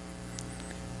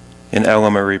in Ella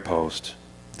Marie Post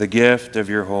the gift of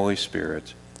your Holy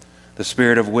Spirit, the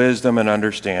spirit of wisdom and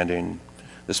understanding,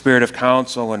 the spirit of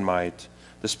counsel and might,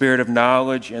 the spirit of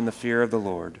knowledge and the fear of the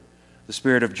Lord, the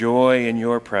spirit of joy in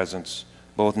your presence,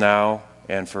 both now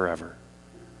and forever.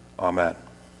 Amen.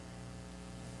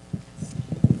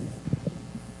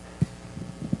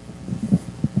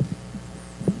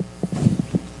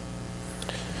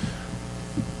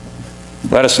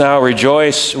 Let us now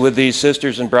rejoice with these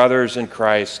sisters and brothers in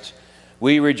Christ.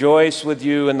 We rejoice with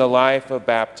you in the life of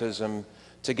baptism.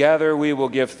 Together we will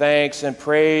give thanks and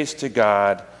praise to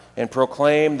God and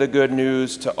proclaim the good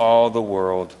news to all the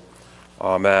world.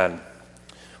 Amen.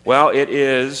 Well, it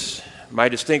is my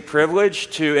distinct privilege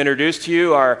to introduce to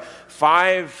you our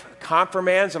 5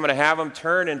 confirmands. I'm going to have them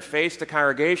turn and face the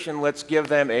congregation. Let's give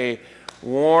them a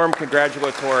warm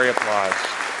congratulatory applause.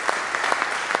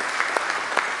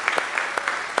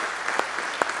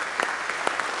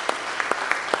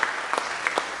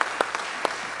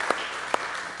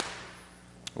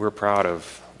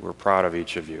 We're proud of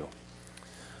each of you.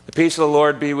 The peace of the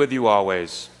Lord be with you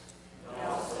always. And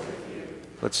also with you.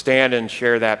 Let's stand and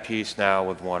share that peace now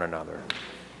with one another.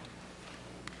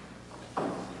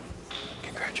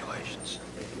 Congratulations.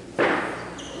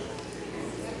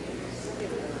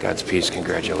 God's peace,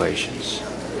 congratulations.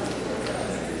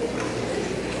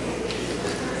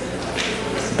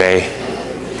 Bay,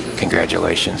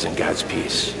 congratulations and God's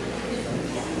peace.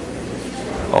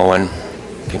 Owen,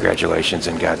 congratulations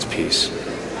and God's peace.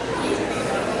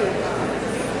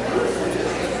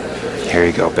 Here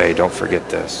you go, Bay. Don't forget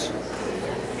this.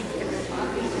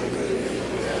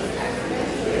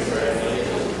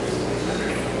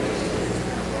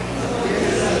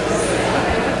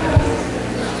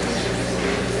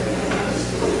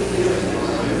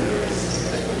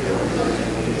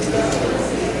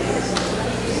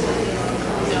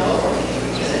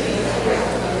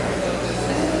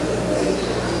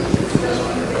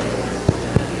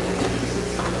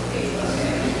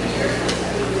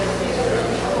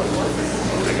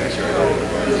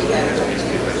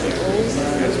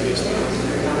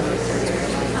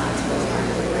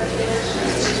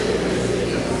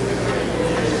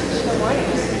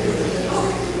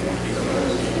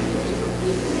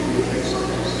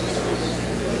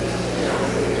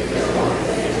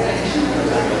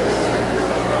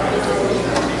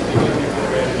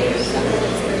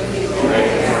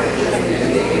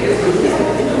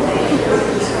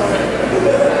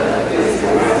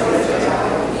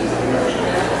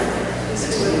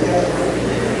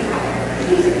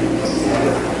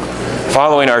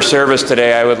 Following our service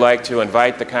today, I would like to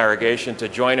invite the congregation to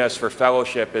join us for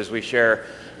fellowship as we share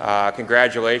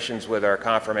congratulations with our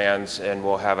confirmands, and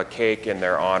we'll have a cake in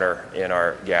their honor in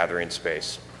our gathering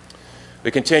space.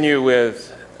 We continue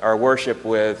with our worship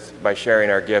by sharing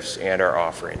our gifts and our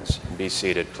offerings. Be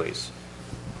seated, please.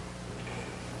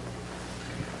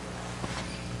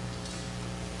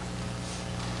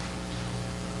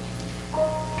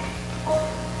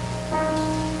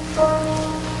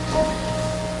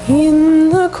 In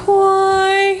the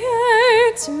quiet,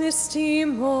 misty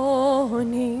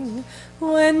morning,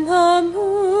 when the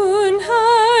moon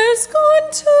has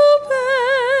gone to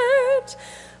bed,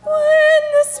 when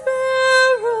the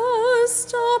sparrows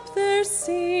stop their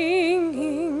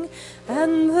singing,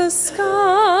 and the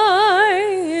sky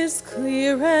is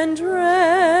clear and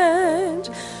red,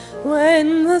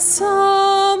 when the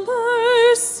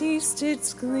summer ceased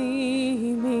its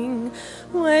gleaming,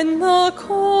 when the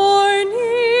corn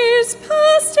is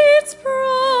past its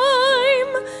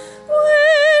prime,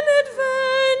 when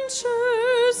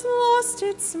adventure's lost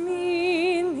its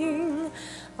meaning,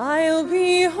 I'll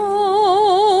be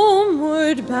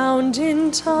homeward bound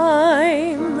in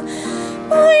time.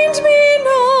 Bind me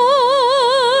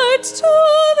not to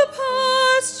the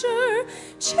pasture,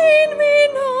 chain me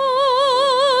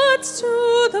not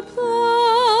to the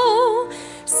plow,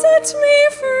 set me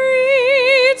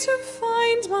free to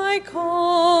find my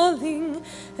calling,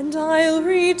 and I'll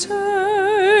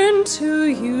return to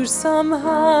you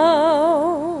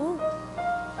somehow.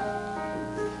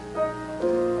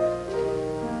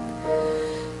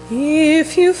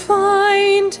 If you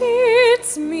find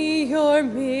it's me you're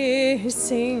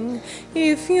missing,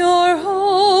 if you're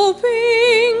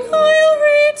hoping I'll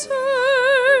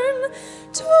return,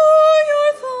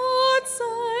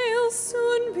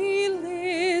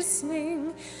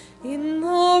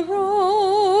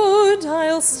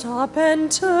 stop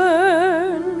and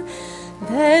turn.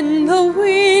 Then the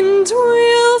wind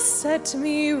will set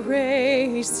me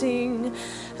racing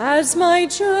as my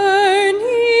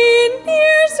journey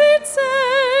nears its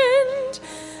end,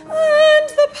 and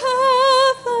the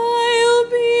path I'll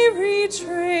be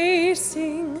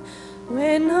retracing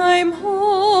when I'm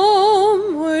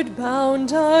homeward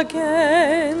bound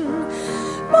again.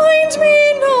 Bind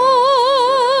me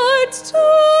not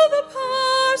to the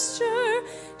pasture,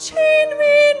 chain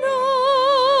me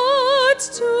not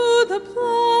to the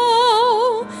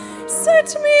plow.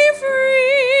 Set me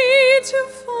free to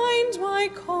find my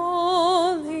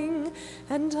calling,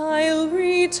 and I'll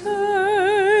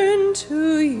return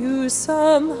to you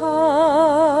somehow.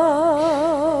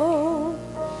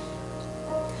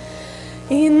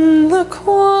 In the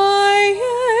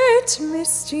quiet,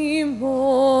 misty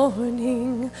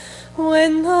morning,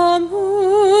 when the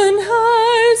moon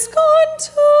has gone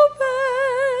to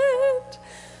bed,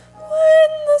 when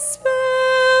the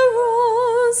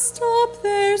sparrows stop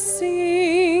their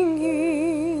singing,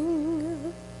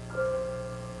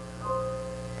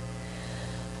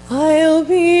 I'll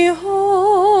be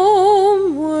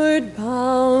homeward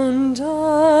bound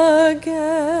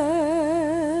again.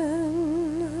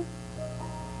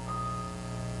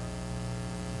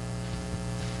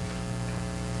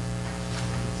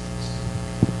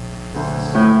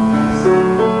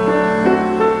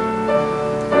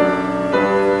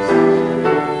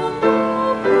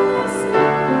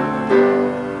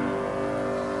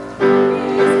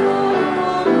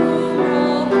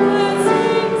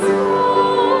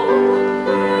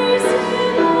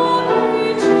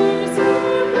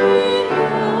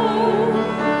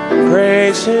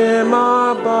 Praise him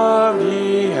above,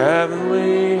 ye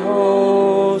heavenly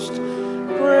host.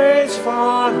 Praise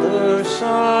Father,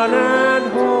 Son,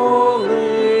 and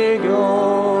Holy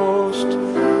Ghost.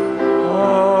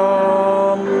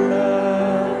 Amen.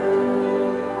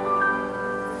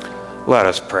 Let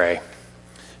us pray.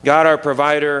 God, our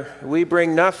provider, we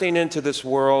bring nothing into this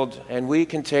world, and we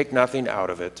can take nothing out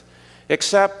of it,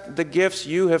 except the gifts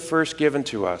you have first given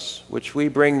to us, which we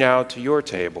bring now to your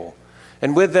table,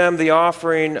 and with them the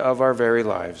offering of our very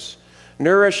lives.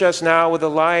 Nourish us now with a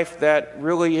life that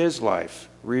really is life,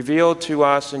 revealed to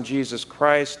us in Jesus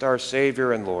Christ, our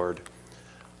Savior and Lord.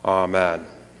 Amen.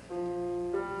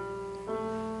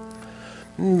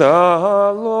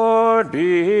 The Lord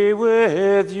be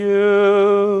with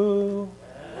you.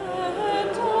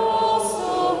 And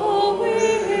also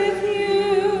with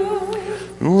you.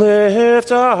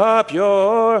 Lift up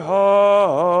your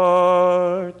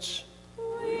hearts.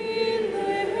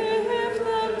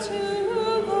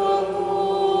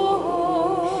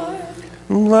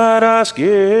 Let us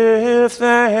give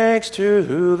thanks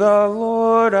to the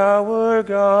Lord our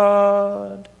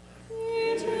God.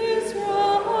 It is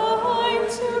right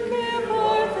to give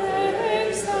our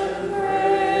thanks and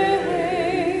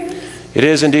praise. It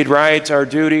is indeed right, our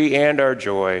duty and our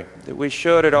joy, that we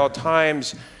should at all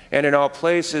times and in all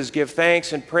places give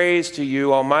thanks and praise to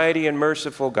you, Almighty and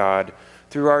merciful God,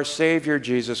 through our Savior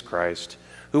Jesus Christ,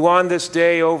 who on this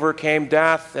day overcame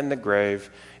death and the grave,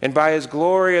 and by his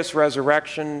glorious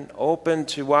resurrection opened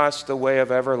to us the way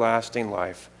of everlasting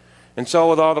life. And so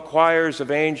with all the choirs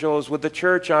of angels, with the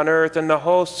church on earth and the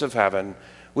hosts of heaven,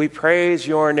 we praise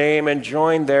your name and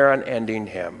join their unending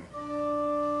hymn.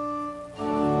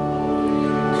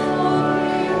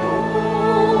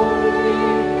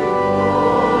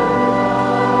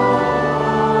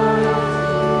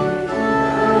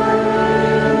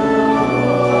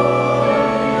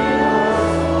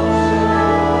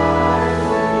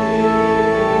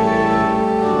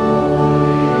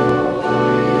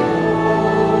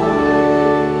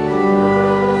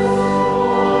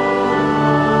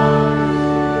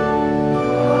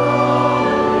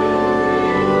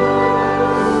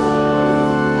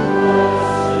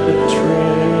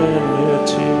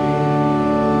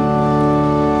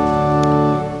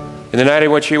 In the night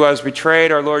in which he was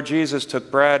betrayed, our Lord Jesus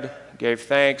took bread, gave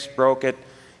thanks, broke it,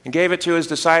 and gave it to his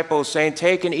disciples, saying,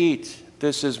 "Take and eat.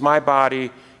 This is my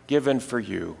body given for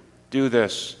you. Do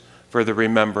this for the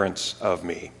remembrance of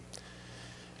me."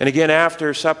 And again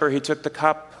after supper, he took the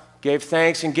cup, gave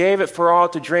thanks, and gave it for all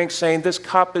to drink, saying, "This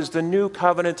cup is the new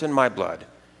covenant in my blood,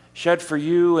 shed for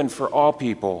you and for all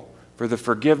people for the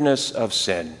forgiveness of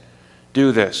sin.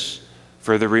 Do this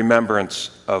for the remembrance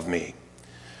of me."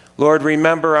 Lord,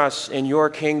 remember us in your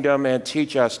kingdom and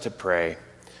teach us to pray.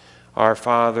 Our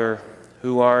Father,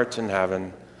 who art in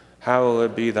heaven,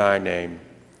 hallowed be thy name.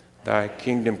 Thy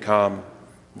kingdom come,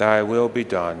 thy will be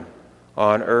done,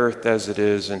 on earth as it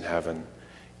is in heaven.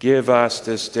 Give us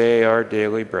this day our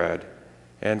daily bread,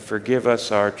 and forgive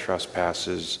us our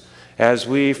trespasses, as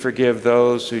we forgive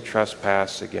those who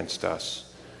trespass against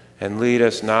us. And lead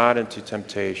us not into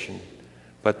temptation,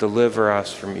 but deliver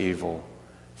us from evil.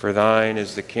 For thine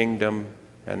is the kingdom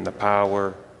and the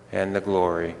power and the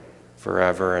glory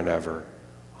forever and ever.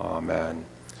 Amen.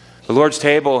 The Lord's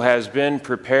table has been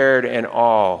prepared and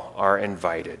all are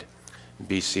invited.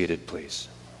 Be seated, please.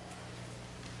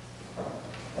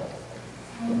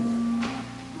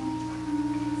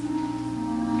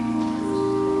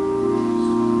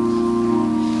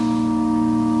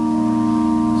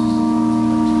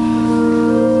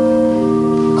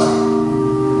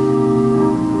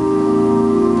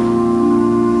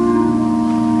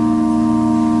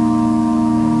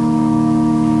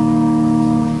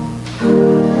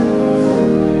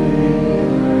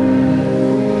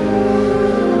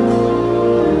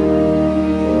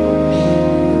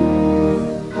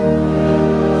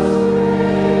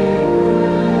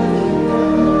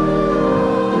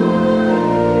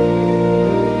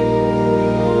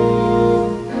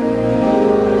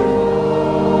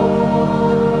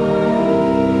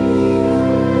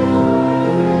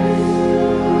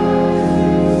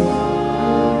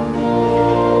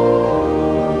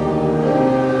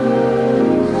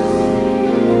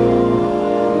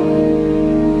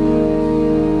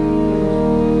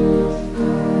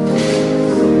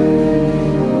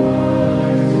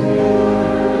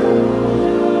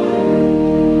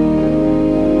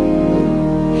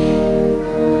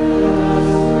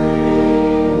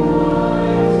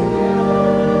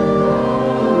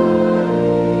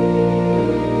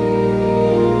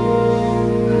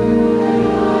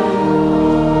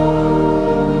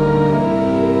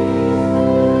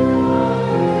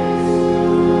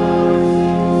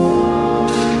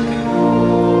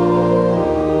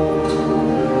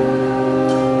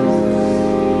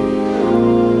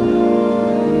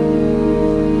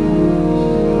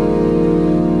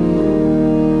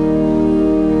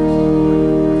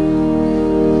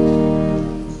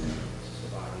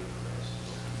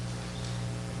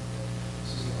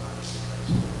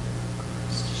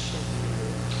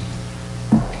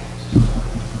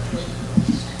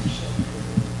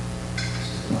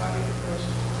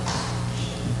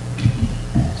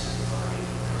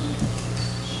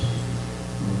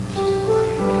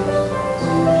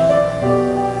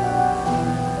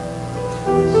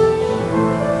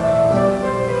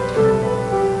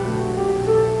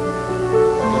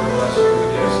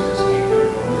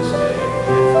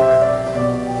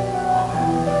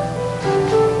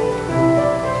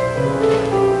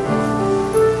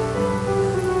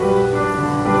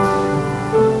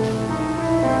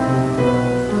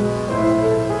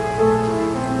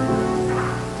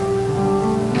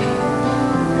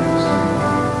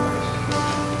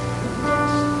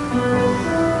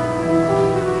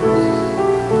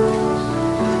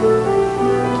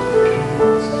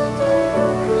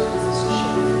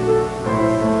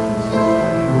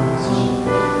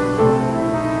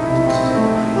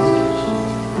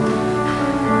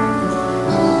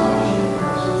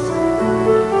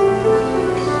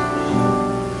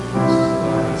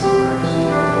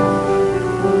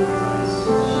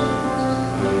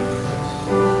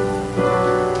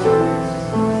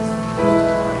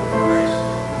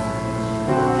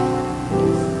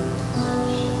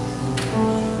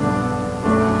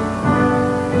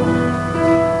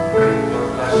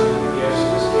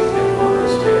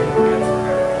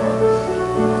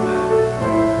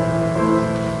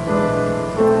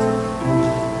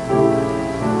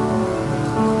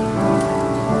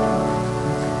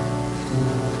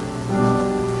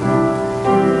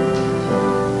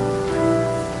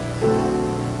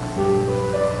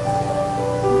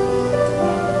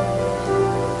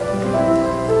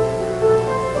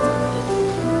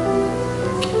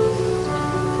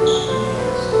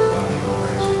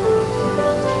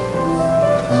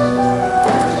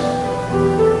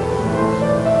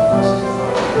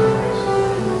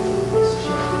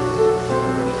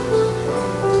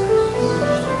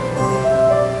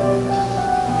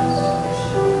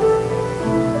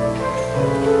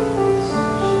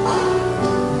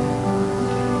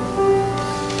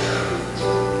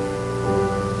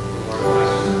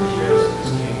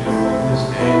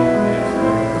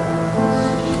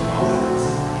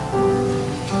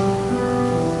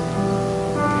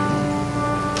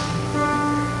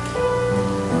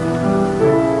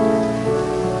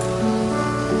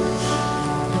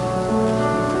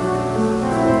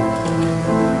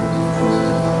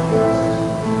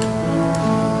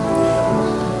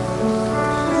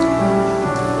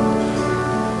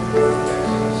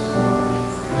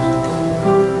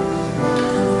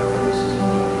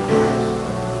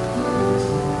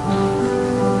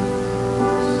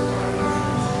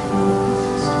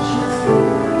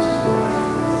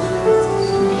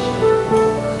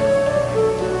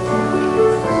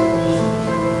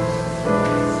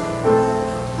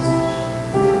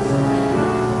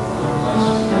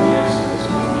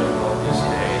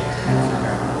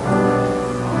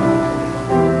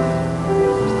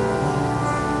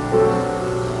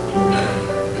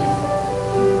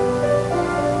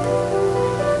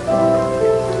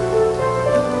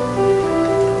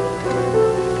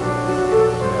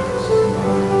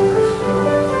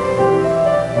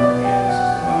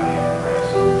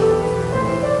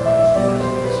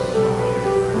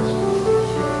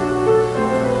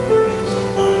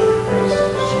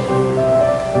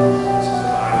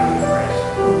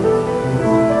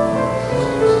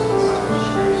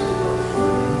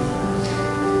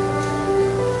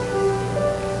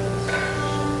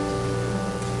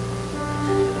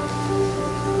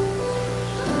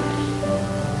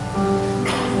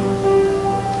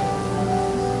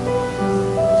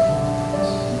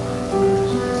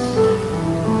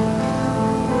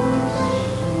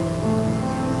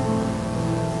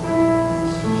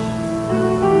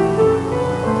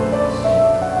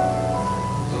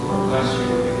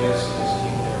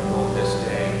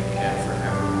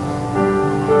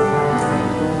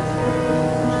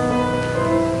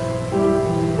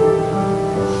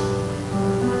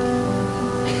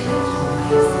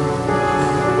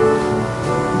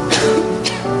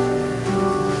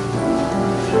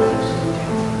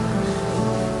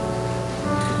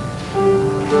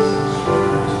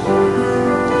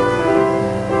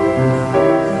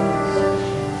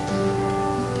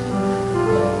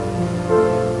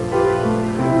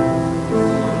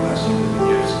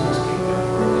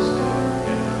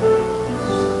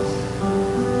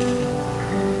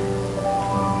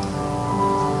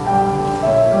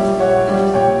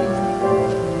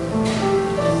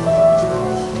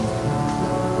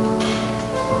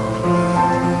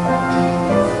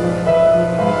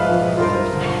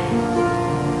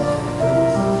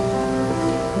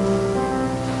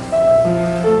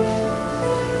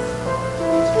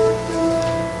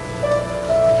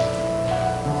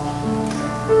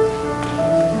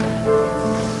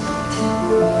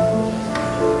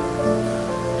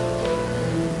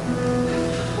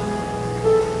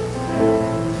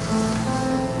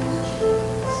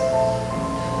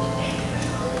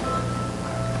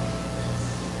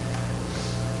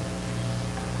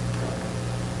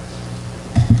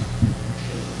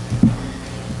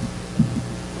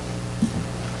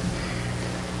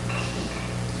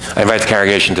 I invite the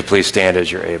congregation to please stand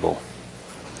as you're able.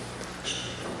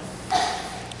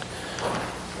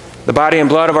 The body and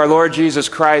blood of our Lord Jesus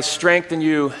Christ strengthen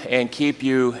you and keep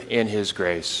you in his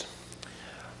grace.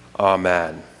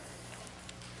 Amen.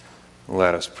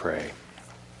 Let us pray.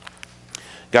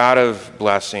 God of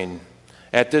blessing,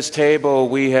 at this table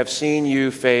we have seen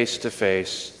you face to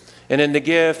face, and in the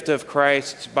gift of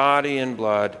Christ's body and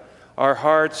blood, our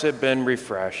hearts have been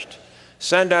refreshed.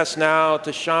 Send us now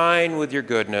to shine with your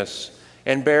goodness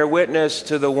and bear witness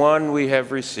to the one we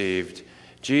have received,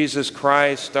 Jesus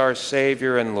Christ, our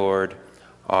Savior and Lord.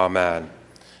 Amen.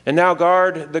 And now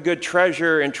guard the good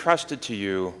treasure entrusted to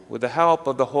you with the help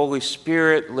of the Holy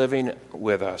Spirit living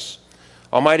with us.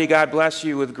 Almighty God bless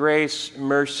you with grace,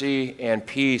 mercy, and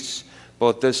peace,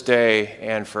 both this day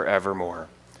and forevermore.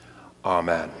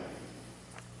 Amen.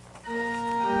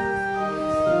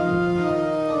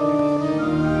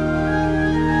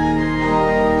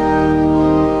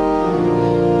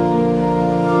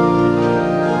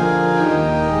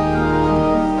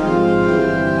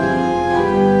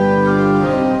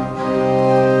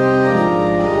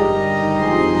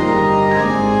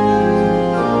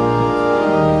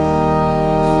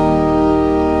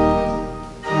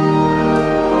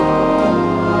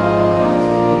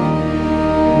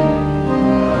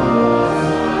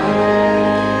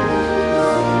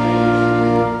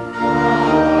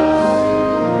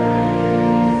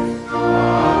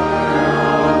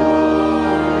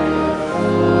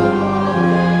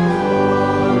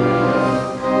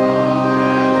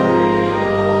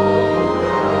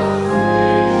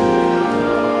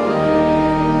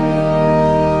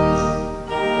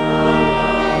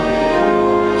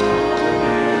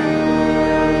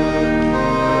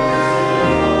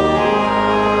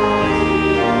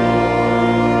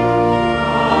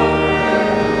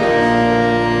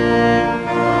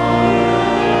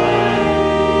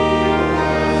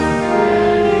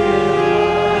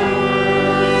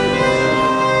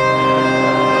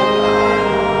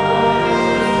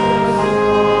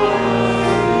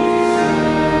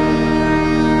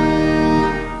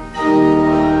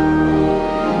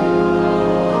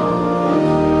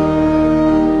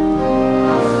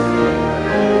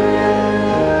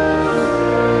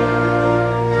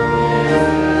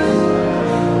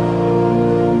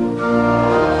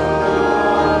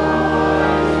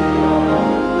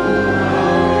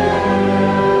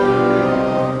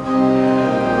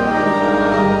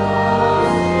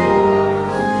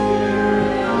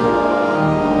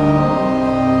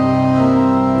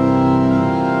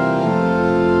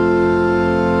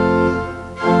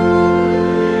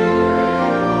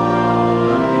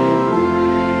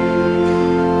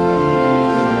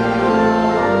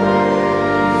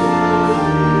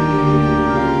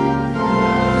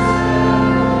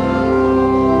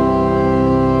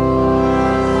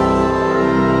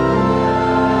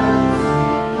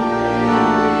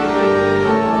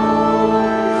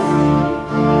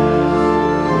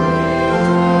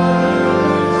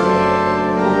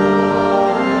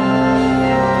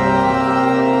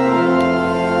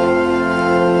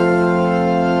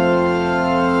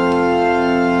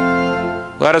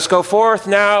 Let us go forth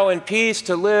now in peace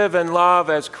to live and love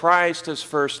as Christ has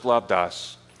first loved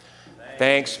us.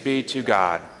 Thanks be to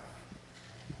God.